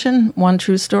 adaptation, 1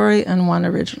 true story, and 1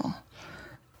 original.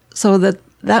 So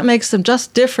that makes them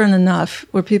just different enough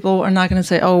where people are not going to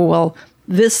say, oh, well,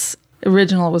 this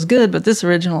original was good, but this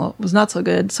original was not so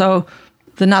good. So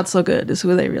the not so good is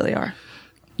who they really are.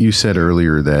 You said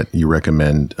earlier that you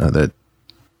recommend that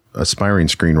aspiring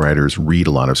screenwriters read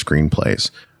a lot of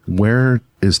screenplays. Where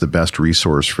is the best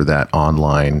resource for that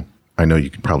online? I know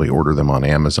you could probably order them on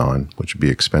Amazon, which would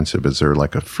be expensive. Is there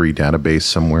like a free database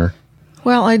somewhere?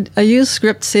 Well, I use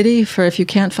Script City for if you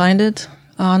can't find it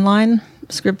online.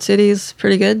 Script City is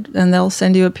pretty good, and they'll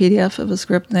send you a PDF of a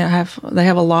script. They have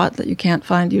a lot that you can't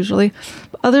find usually.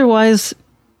 But otherwise,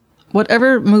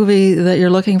 whatever movie that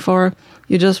you're looking for,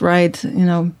 you just write,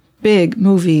 big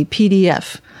movie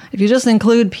PDF. If you just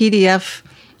include PDF,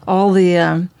 all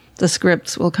the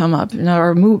scripts will come up.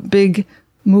 Or big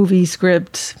movie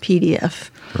script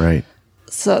PDF. Right.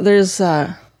 So there's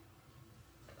a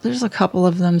couple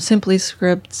of them, Simply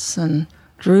Scripts and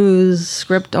Drew's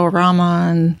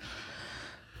Scriptorama and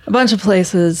a bunch of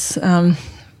places. And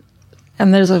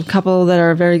there's a couple that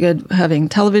are very good having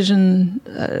television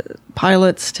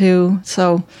pilots too.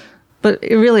 So, but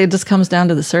it just comes down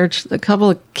to the search, a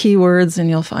couple of keywords, and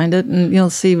you'll find it, and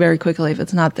you'll see very quickly if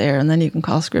it's not there, and then you can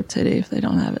call Script City if they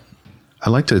don't have it. I'd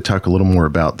like to talk a little more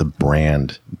about the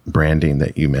branding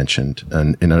that you mentioned.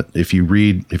 And if you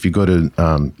go to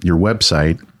your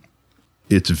website,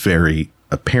 it's very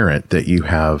apparent that you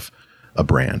have a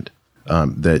brand,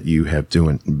 that you have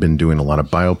been doing a lot of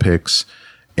biopics.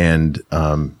 And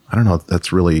I don't know if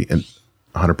that's really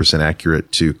 100%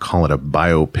 accurate to call it a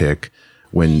biopic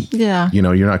when,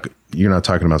 you're not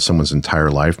talking about someone's entire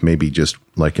life. Maybe just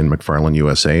like in McFarland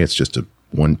USA, it's just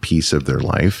one piece of their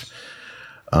life.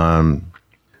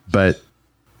 But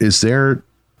is there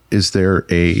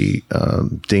a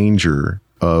danger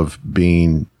of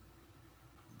being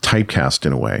typecast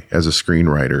in a way as a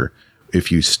screenwriter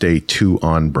if you stay too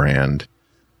on brand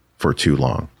for too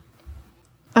long?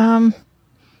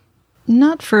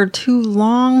 Not for too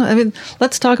long. I mean,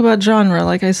 let's talk about genre.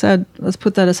 Like I said, let's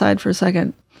put that aside for a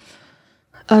second.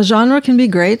 Genre can be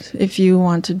great if you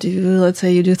want to do, let's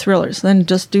say you do thrillers, then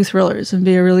just do thrillers and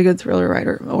be a really good thriller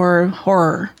writer, or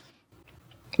horror.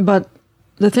 But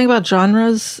the thing about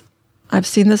genres, I've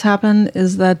seen this happen,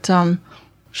 is that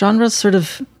genres sort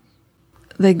of,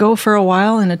 they go for a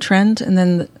while in a trend and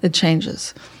then it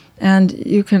changes. And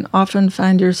you can often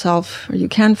find yourself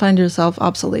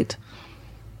obsolete.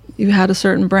 You had a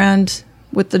certain brand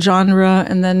with the genre,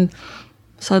 and then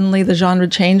suddenly the genre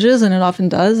changes, and it often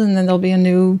does, and then there'll be a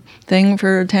new thing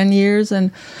for 10 years.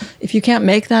 And if you can't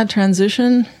make that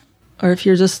transition, or if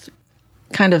you're just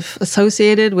kind of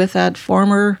associated with that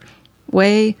former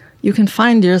way, you can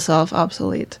find yourself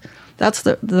obsolete. That's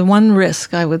the one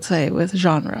risk, I would say, with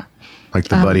genre. Like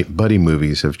the buddy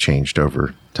movies have changed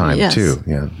over time, yes. Too.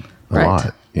 Yeah, a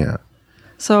lot. Yeah.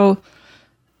 So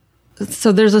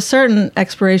there's a certain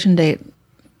expiration date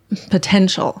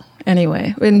potential,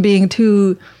 anyway, in being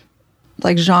too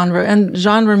like genre. And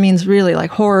genre means really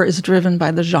like horror is driven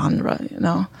by the genre,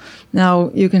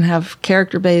 Now you can have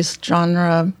character-based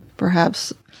genre,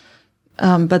 perhaps,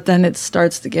 but then it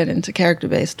starts to get into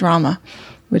character-based drama,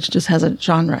 which just has a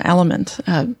genre element.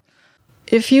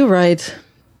 If you write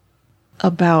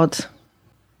about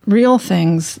real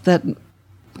things, about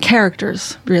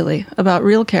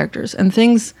real characters and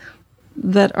things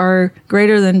that are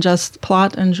greater than just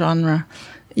plot and genre,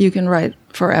 you can write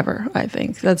forever, I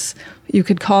think. You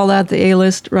could call that the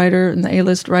A-list writer, and the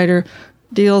A-list writer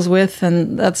deals with,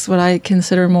 and that's what I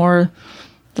consider more,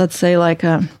 let's say, like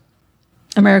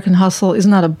American Hustle is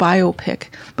not a biopic,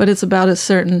 but it is about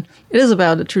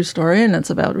a true story, and it's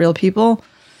about real people,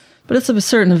 but it's a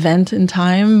certain event in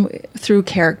time through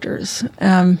characters.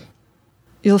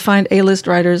 You'll find A-list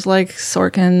writers like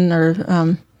Sorkin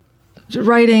or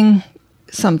writing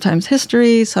sometimes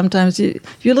history, sometimes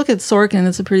if you look at Sorkin,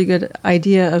 it's a pretty good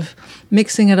idea of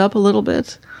mixing it up a little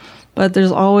bit, but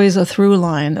there's always a through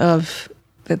line of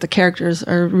that the characters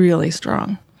are really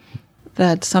strong,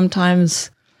 that sometimes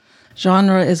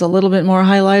genre is a little bit more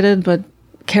highlighted, but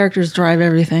characters drive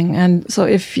everything. And so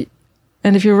if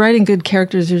you're writing good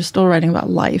characters, you're still writing about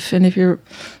life. And if you're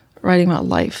writing about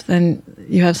life, then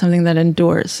you have something that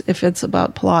endures. If it's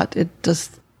about plot,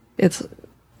 it's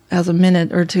has a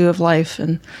minute or two of life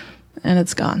and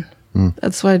it's gone.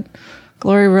 That's why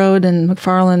Glory Road and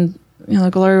McFarland,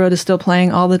 Glory Road is still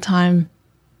playing all the time.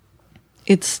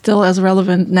 It's still as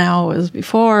relevant now as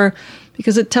before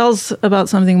because it tells about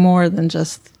something more than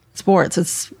just sports.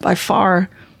 It's by far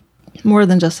more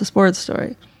than just a sports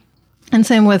story. And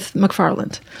same with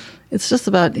McFarland. It's just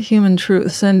about human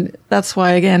truths. And that's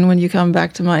why, again, when you come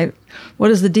back to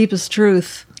what is the deepest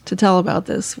truth to tell about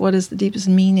this? What is the deepest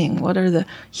meaning? What are the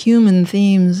human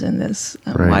themes in this?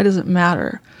 Right. Why does it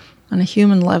matter on a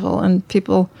human level? And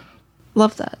people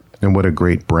love that. And what a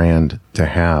great brand to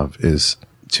have is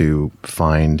to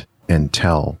find and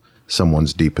tell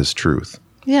someone's deepest truth.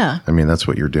 Yeah. I mean, that's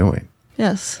what you're doing.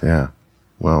 Yes. Yeah.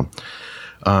 Well,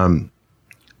 how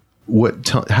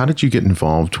did you get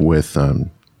involved with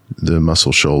the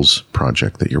Muscle Shoals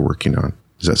project that you're working on.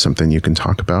 Is that something you can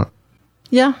talk about?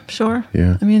 Yeah, sure.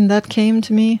 Yeah. I mean, that came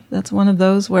to me. That's one of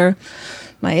those where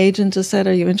my agent just said,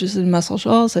 "Are you interested in Muscle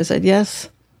Shoals?" I said, "Yes."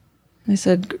 They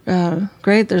said,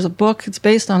 "Great, there's a book. It's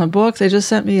based on a book." They just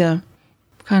sent me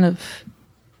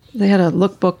they had a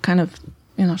lookbook kind of,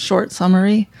 short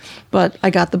summary. But I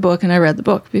got the book and I read the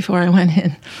book before I went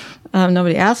in.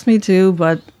 Nobody asked me to,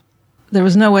 but there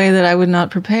was no way that I would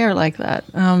not prepare like that.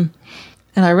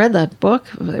 And I read that book,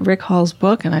 Rick Hall's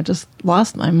book, and I just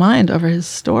lost my mind over his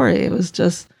story. It was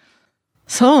just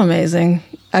so amazing.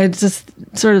 I just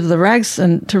sort of the rags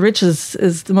and to riches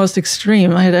is the most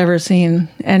extreme I had ever seen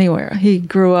anywhere. He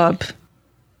grew up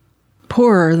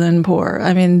poorer than poor.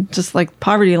 I mean, just like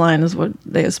poverty line is what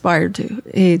they aspired to.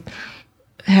 They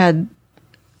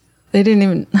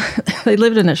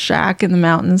lived in a shack in the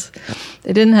mountains.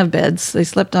 They didn't have beds. They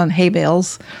slept on hay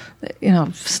bales.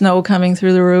 Snow coming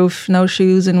through the roof, no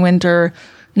shoes in winter,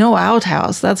 no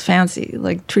outhouse. That's fancy,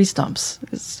 like tree stumps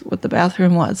is what the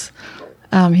bathroom was.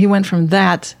 He went from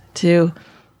that to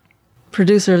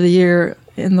producer of the year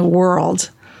in the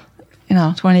world,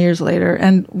 20 years later.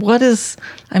 And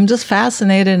I'm just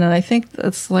fascinated, and I think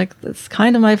that's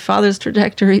kind of my father's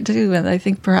trajectory too. And I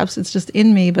think perhaps it's just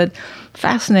in me, but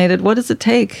fascinated. What does it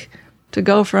take to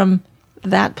go from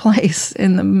that place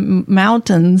in the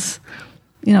mountains,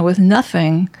 with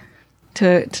nothing,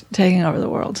 to taking over the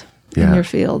world in your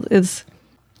field?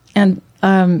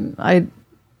 I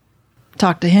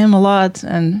talked to him a lot,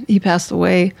 and he passed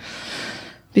away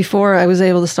before I was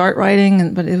able to start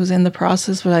writing, but it was in the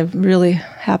process. But I'm really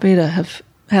happy to have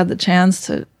had the chance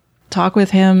to talk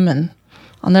with him, and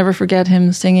I'll never forget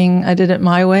him singing "I Did It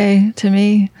My Way" to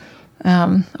me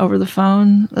over the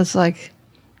phone. That's like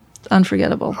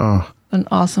unforgettable. Oh. An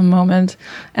awesome moment.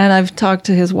 And I've talked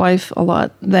to his wife a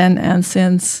lot then and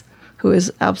since, who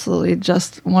is absolutely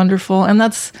just wonderful. And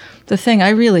that's the thing.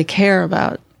 I really care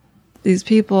about these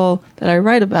people that I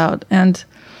write about. And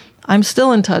I'm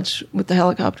still in touch with the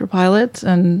helicopter pilot,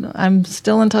 and I'm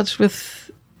still in touch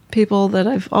with people that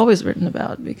I've always written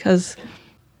about, because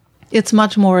it's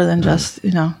much more than just,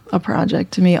 a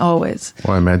project to me always.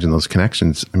 Well, I imagine those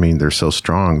connections, they're so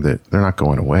strong that they're not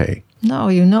going away. No,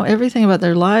 you know everything about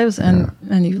their lives, and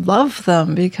you love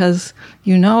them because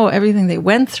you know everything they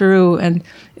went through, and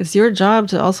it's your job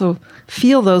to also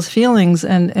feel those feelings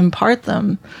and impart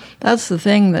them. That's the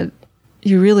thing that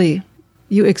you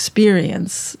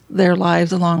experience their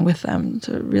lives along with them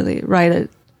to really write it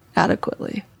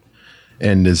adequately.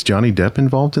 And is Johnny Depp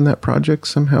involved in that project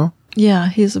somehow? Yeah,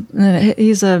 he's an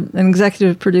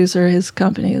executive producer. His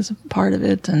company is a part of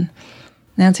it, and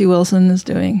Nancy Wilson is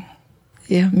doing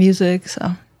music.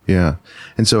 So yeah.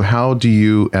 And so how do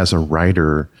you, as a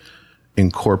writer,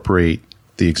 incorporate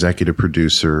the executive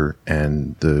producer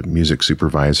and the music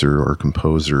supervisor or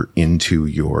composer into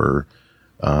your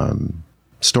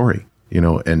story,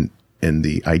 and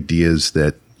the ideas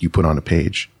that you put on a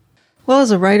page? Well,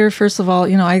 as a writer, first of all,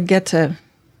 I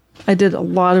did a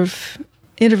lot of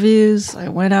interviews. I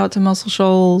went out to Muscle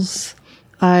Shoals.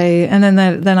 And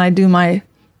then I do my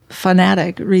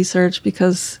fanatic research,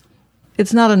 because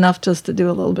it's not enough just to do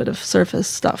a little bit of surface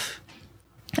stuff.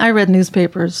 I read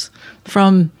newspapers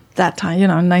from that time,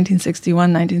 1961,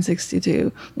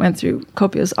 1962, went through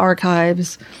copious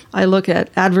archives. I look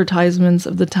at advertisements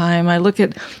of the time. I look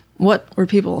at what were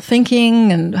people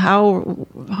thinking and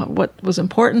what was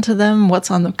important to them, what's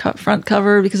on the front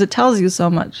cover, because it tells you so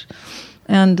much.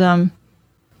 And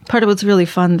part of what's really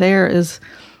fun there is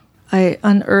I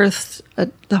unearthed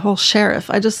the whole sheriff.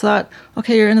 I just thought,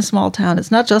 okay, you're in a small town.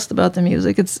 It's not just about the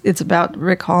music. It's about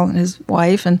Rick Hall and his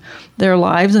wife and their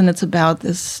lives, and it's about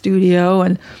this studio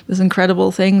and this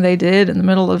incredible thing they did in the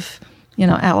middle of,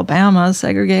 Alabama,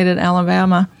 segregated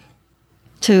Alabama,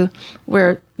 to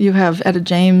where you have Etta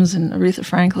James and Aretha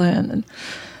Franklin and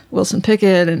Wilson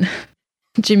Pickett and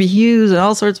Jimmy Hughes and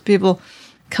all sorts of people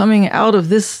coming out of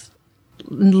this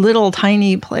little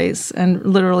tiny place and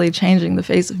literally changing the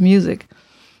face of music.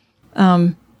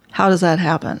 How does that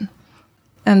happen?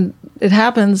 And it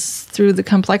happens through the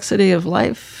complexity of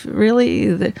life,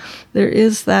 really. There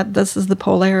is this is the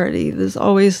polarity. There's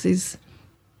always these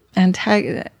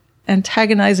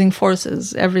antagonizing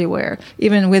forces everywhere,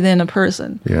 even within a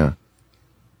person. Yeah.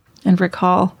 And Rick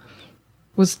Hall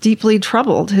was deeply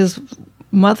troubled. His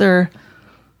mother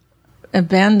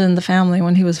abandoned the family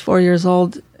when he was 4 years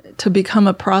old to become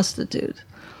a prostitute.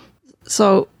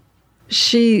 So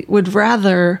she would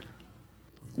rather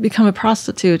become a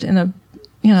prostitute in a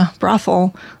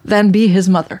brothel than be his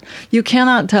mother. You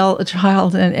cannot tell a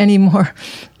child in any more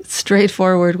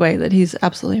straightforward way that he's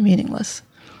absolutely meaningless.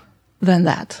 than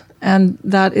that. And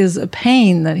that is a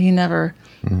pain that he never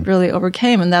really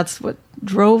overcame, and that's what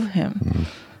drove him.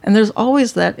 And there's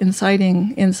always that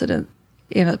inciting incident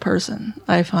in a person,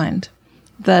 I find,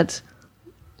 that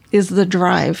is the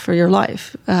drive for your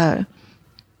life. I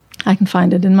can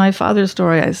find it in my father's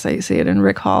story. I see it in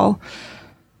Rick Hall.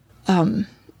 And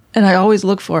I always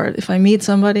look for it. If I meet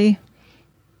somebody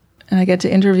and I get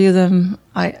to interview them,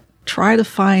 I try to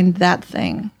find that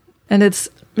thing. And it's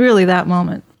really that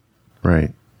moment.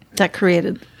 Right. That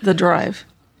created the drive.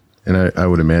 And I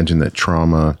would imagine that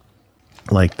trauma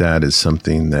like that is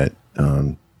something that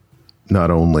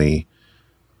not only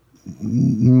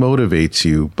motivates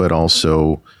you, but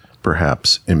also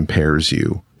perhaps impairs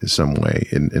you in some way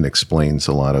and explains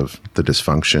a lot of the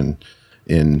dysfunction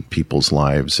in people's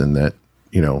lives, and that,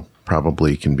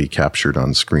 probably can be captured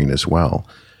on screen as well.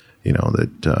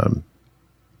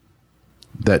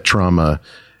 That trauma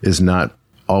is not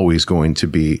always going to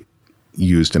be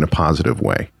used in a positive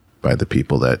way by the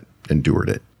people that endured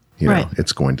it. Right.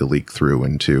 It's going to leak through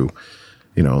into,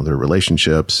 their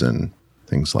relationships and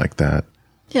things like that.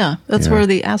 Yeah, that's where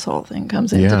the asshole thing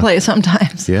comes into play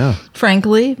sometimes. Yeah.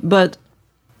 Frankly, but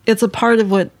it's a part of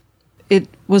what it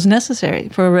was necessary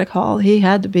for Rick Hall. He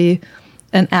had to be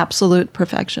an absolute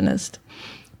perfectionist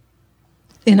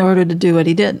in order to do what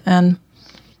he did. And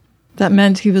that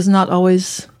meant he was not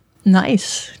always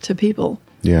nice to people.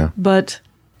 Yeah. But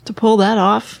to pull that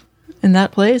off in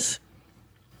that place,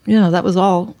 that was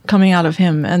all coming out of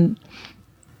him and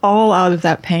all out of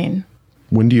that pain.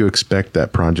 When do you expect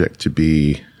that project to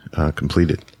be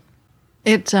completed?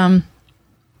 It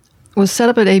was set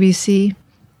up at ABC,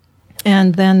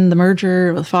 and then the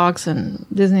merger with Fox and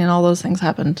Disney and all those things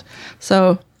happened.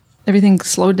 So everything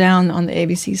slowed down on the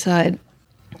ABC side.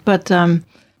 But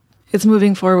it's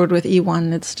moving forward with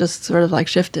E1. It's just sort of like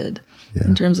shifted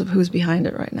in terms of who's behind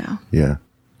it right now. Yeah.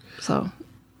 So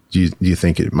do you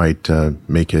think it might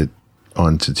make it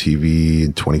onto TV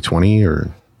in 2020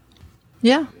 or?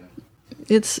 Yeah.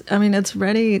 It's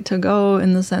ready to go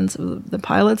in the sense of the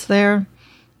pilot's there.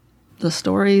 The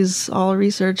story's all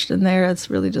researched in there. It's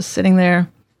really just sitting there.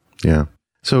 Yeah.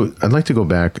 So I'd like to go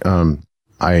back.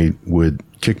 I would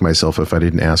kick myself if I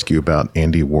didn't ask you about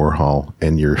Andy Warhol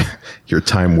and your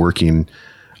time working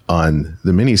on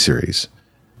the miniseries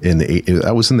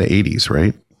that was in the 80s,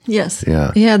 right? Yes.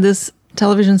 Yeah. He had this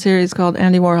television series called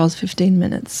Andy Warhol's 15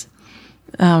 Minutes.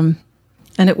 And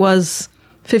it was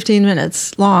 15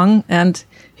 minutes long, and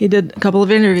he did a couple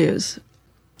of interviews.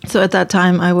 So at that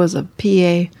time, I was a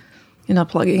PA,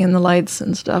 plugging in the lights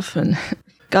and stuff, and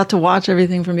got to watch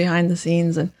everything from behind the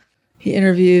scenes. And he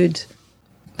interviewed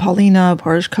Paulina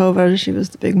Poroshkova. She was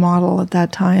the big model at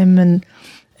that time,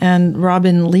 and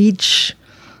Robin Leach,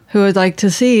 who I'd like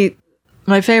to see.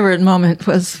 My favorite moment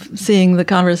was seeing the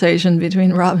conversation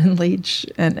between Robin Leach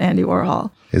and Andy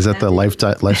Warhol. Is that the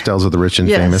Lifestyles of the Rich and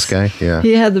Famous guy? Yeah.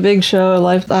 He had the big show,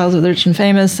 Lifestyles of the Rich and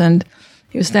Famous, and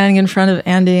he was standing in front of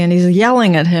Andy, and he's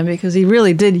yelling at him because he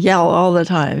really did yell all the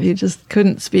time. He just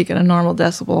couldn't speak at a normal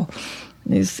decibel.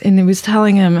 And he was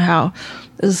telling him how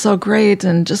this is so great,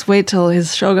 and just wait till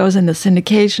his show goes into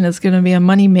syndication. It's going to be a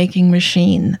money-making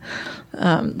machine.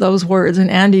 Those words. And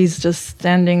Andy's just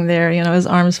standing there, his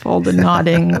arms folded,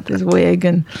 nodding with his wig.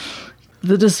 And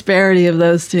the disparity of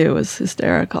those two was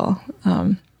hysterical.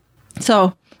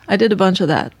 So I did a bunch of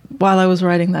that while I was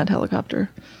writing that helicopter.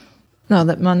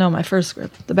 My first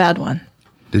script, the bad one.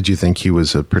 Did you think he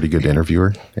was a pretty good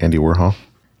interviewer, Andy Warhol?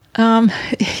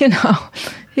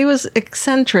 He was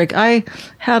eccentric. He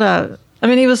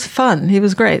was fun. He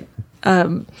was great.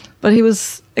 But he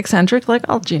was eccentric like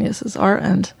all geniuses are.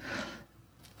 And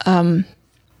I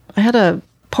had a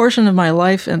portion of my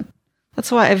life, and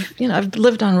that's why I've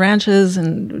lived on ranches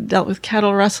and dealt with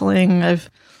cattle rustling.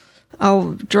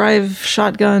 I'll drive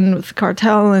shotgun with the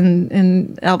cartel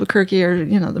in Albuquerque, or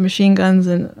the machine guns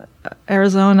in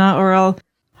Arizona, or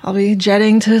I'll be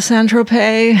jetting to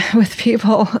Saint-Tropez with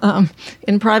people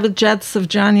in private jets of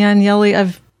John Yanielli.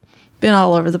 I've been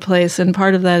all over the place, and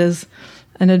part of that is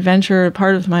an adventure.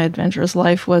 Part of my adventurous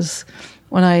life was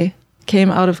when I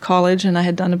came out of college, and I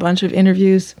had done a bunch of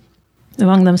interviews,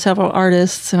 among them several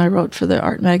artists, and I wrote for the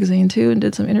art magazine too and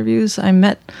did some interviews. I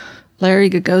met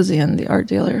Larry Gagosian, the art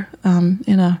dealer,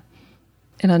 in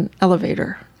an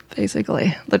elevator,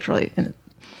 basically, literally.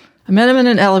 I met him in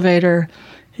an elevator.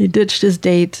 He ditched his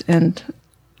date, and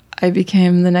I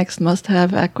became the next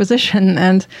must-have acquisition.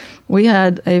 And we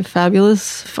had a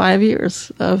fabulous 5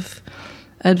 years of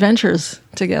adventures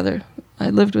together. I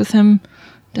lived with him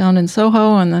down in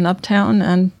Soho and then uptown,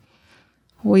 and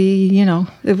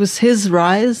it was his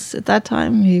rise at that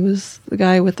time. He was the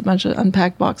guy with a bunch of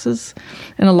unpacked boxes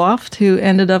in a loft who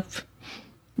ended up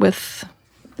with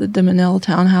the de Menil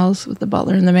townhouse with the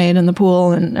butler and the maid and the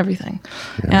pool and everything.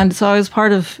 Yeah. And so I was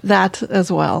part of that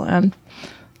as well. And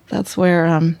that's where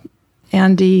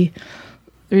Andy,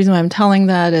 the reason why I'm telling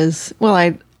that is, well,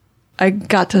 I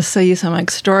got to see some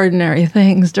extraordinary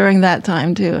things during that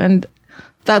time too. And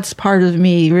that's part of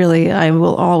me, really. I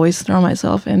will always throw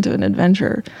myself into an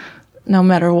adventure no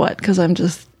matter what, because I'm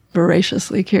just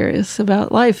voraciously curious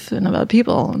about life and about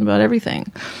people and about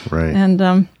everything. Right.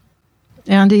 And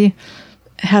Andy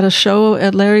had a show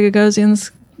at Larry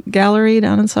Gagosian's gallery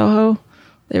down in Soho.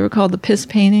 They were called the Piss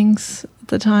Paintings at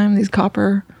the time, these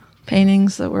copper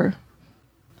paintings that were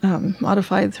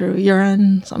modified through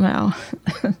urine somehow.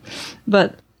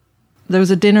 But there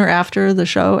was a dinner after the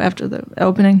show, after the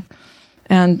opening,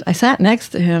 and I sat next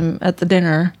to him at the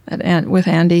dinner with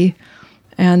Andy.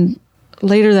 And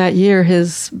later that year,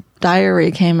 his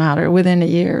diary came out, or within a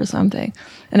year or something,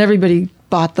 and everybody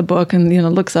bought the book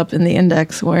and looks up in the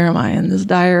index, where am I in this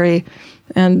diary?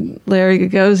 And Larry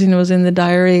Gagosian was in the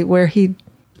diary where he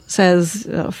says,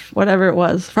 whatever it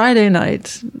was, Friday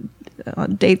night,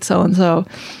 date so-and-so,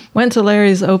 went to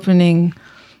Larry's opening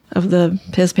of the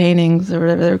Piss Paintings, or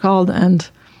whatever they're called,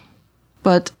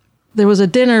 but there was a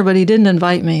dinner, but he didn't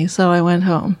invite me, so I went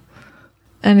home.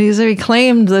 And he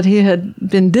claimed that he had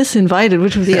been disinvited,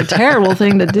 which would be a terrible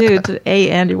thing to do to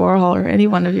Andy Warhol or any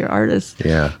one of your artists.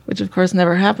 Yeah. Which of course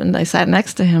never happened. I sat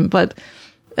next to him, but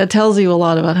it tells you a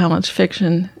lot about how much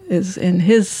fiction is in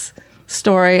his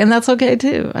story, and that's okay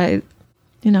too.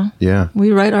 Yeah.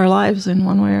 We write our lives in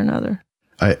one way or another.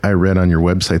 I read on your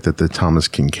website that the Thomas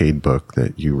Kinkade book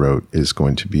that you wrote is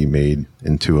going to be made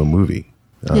into a movie.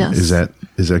 Yes.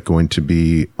 Is that going to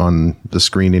be on the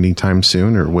screen anytime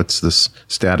soon, or what's the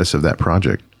status of that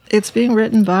project? It's being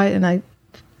written by, and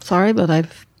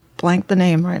I've blanked the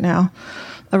name right now,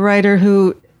 a writer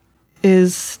who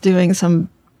is doing some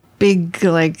big,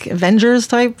 like, Avengers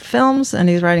type films, and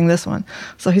he's writing this one.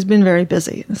 So he's been very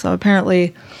busy. So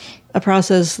apparently a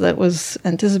process that was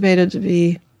anticipated to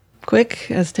be quick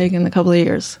has taken a couple of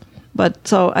years. But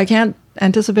so I can't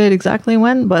anticipate exactly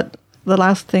when, but the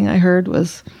last thing I heard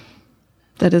was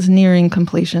that is nearing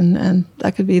completion, and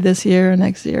that could be this year or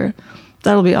next year.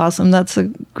 That'll be awesome. That's a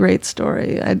great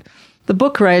story. The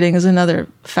book writing is another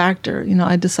factor.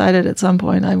 I decided at some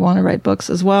point I want to write books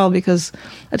as well, because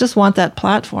I just want that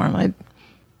platform. I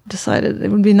decided it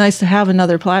would be nice to have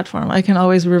another platform. I can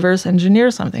always reverse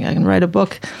engineer something. I can write a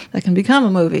book that can become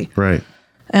a movie. Right.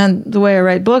 And the way I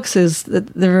write books is that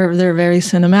they're very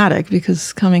cinematic,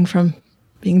 because coming from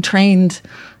being trained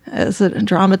as a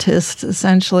dramatist,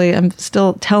 essentially, I'm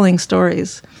still telling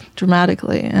stories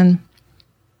dramatically. And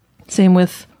same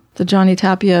with the Johnny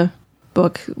Tapia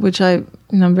book, which I'm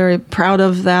very proud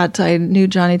of that. I knew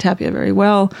Johnny Tapia very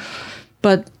well,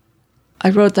 but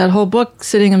I wrote that whole book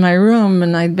sitting in my room,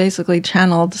 and I basically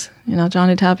channeled,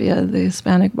 Johnny Tapia, the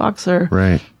Hispanic boxer,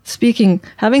 right, speaking,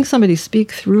 having somebody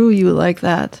speak through you like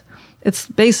that. It's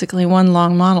basically one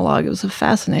long monologue. It was a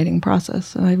fascinating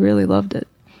process, and I really loved it.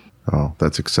 Oh,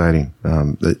 that's exciting.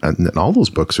 And all those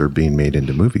books are being made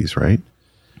into movies, right?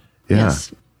 Yeah.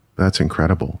 Yes. That's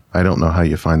incredible. I don't know how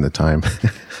you find the time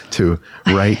to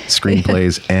write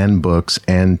screenplays and books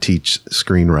and teach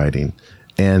screenwriting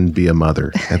and be a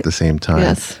mother at the same time.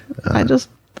 Yes. I just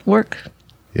work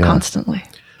constantly.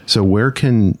 So where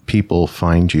can people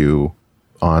find you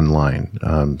online,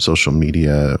 social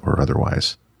media or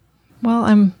otherwise? Well,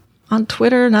 I'm on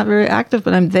Twitter, not very active,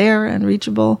 but I'm there and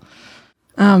reachable.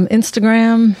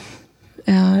 Instagram,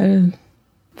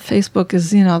 Facebook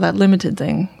is, that limited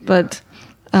thing. But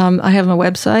I have my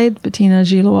website,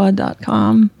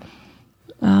 BettinaGilois.com.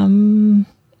 And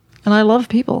I love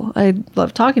people. I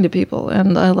love talking to people,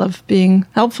 and I love being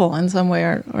helpful in some way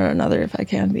or another if I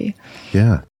can be.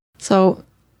 Yeah. So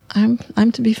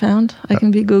I'm to be found. I can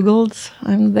be Googled.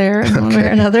 I'm there in one way or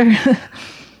another.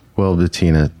 Well,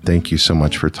 Bettina, thank you so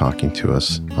much for talking to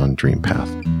us on Dream Path.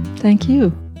 Thank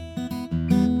you.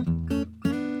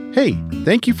 Hey,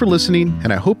 thank you for listening,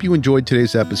 and I hope you enjoyed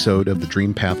today's episode of the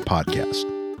Dream Path podcast.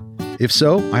 If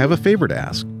so, I have a favor to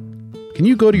ask. Can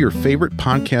you go to your favorite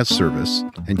podcast service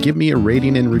and give me a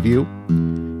rating and review?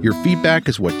 Your feedback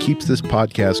is what keeps this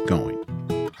podcast going.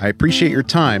 I appreciate your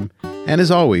time, and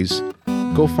as always,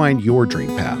 go find your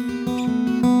dream path.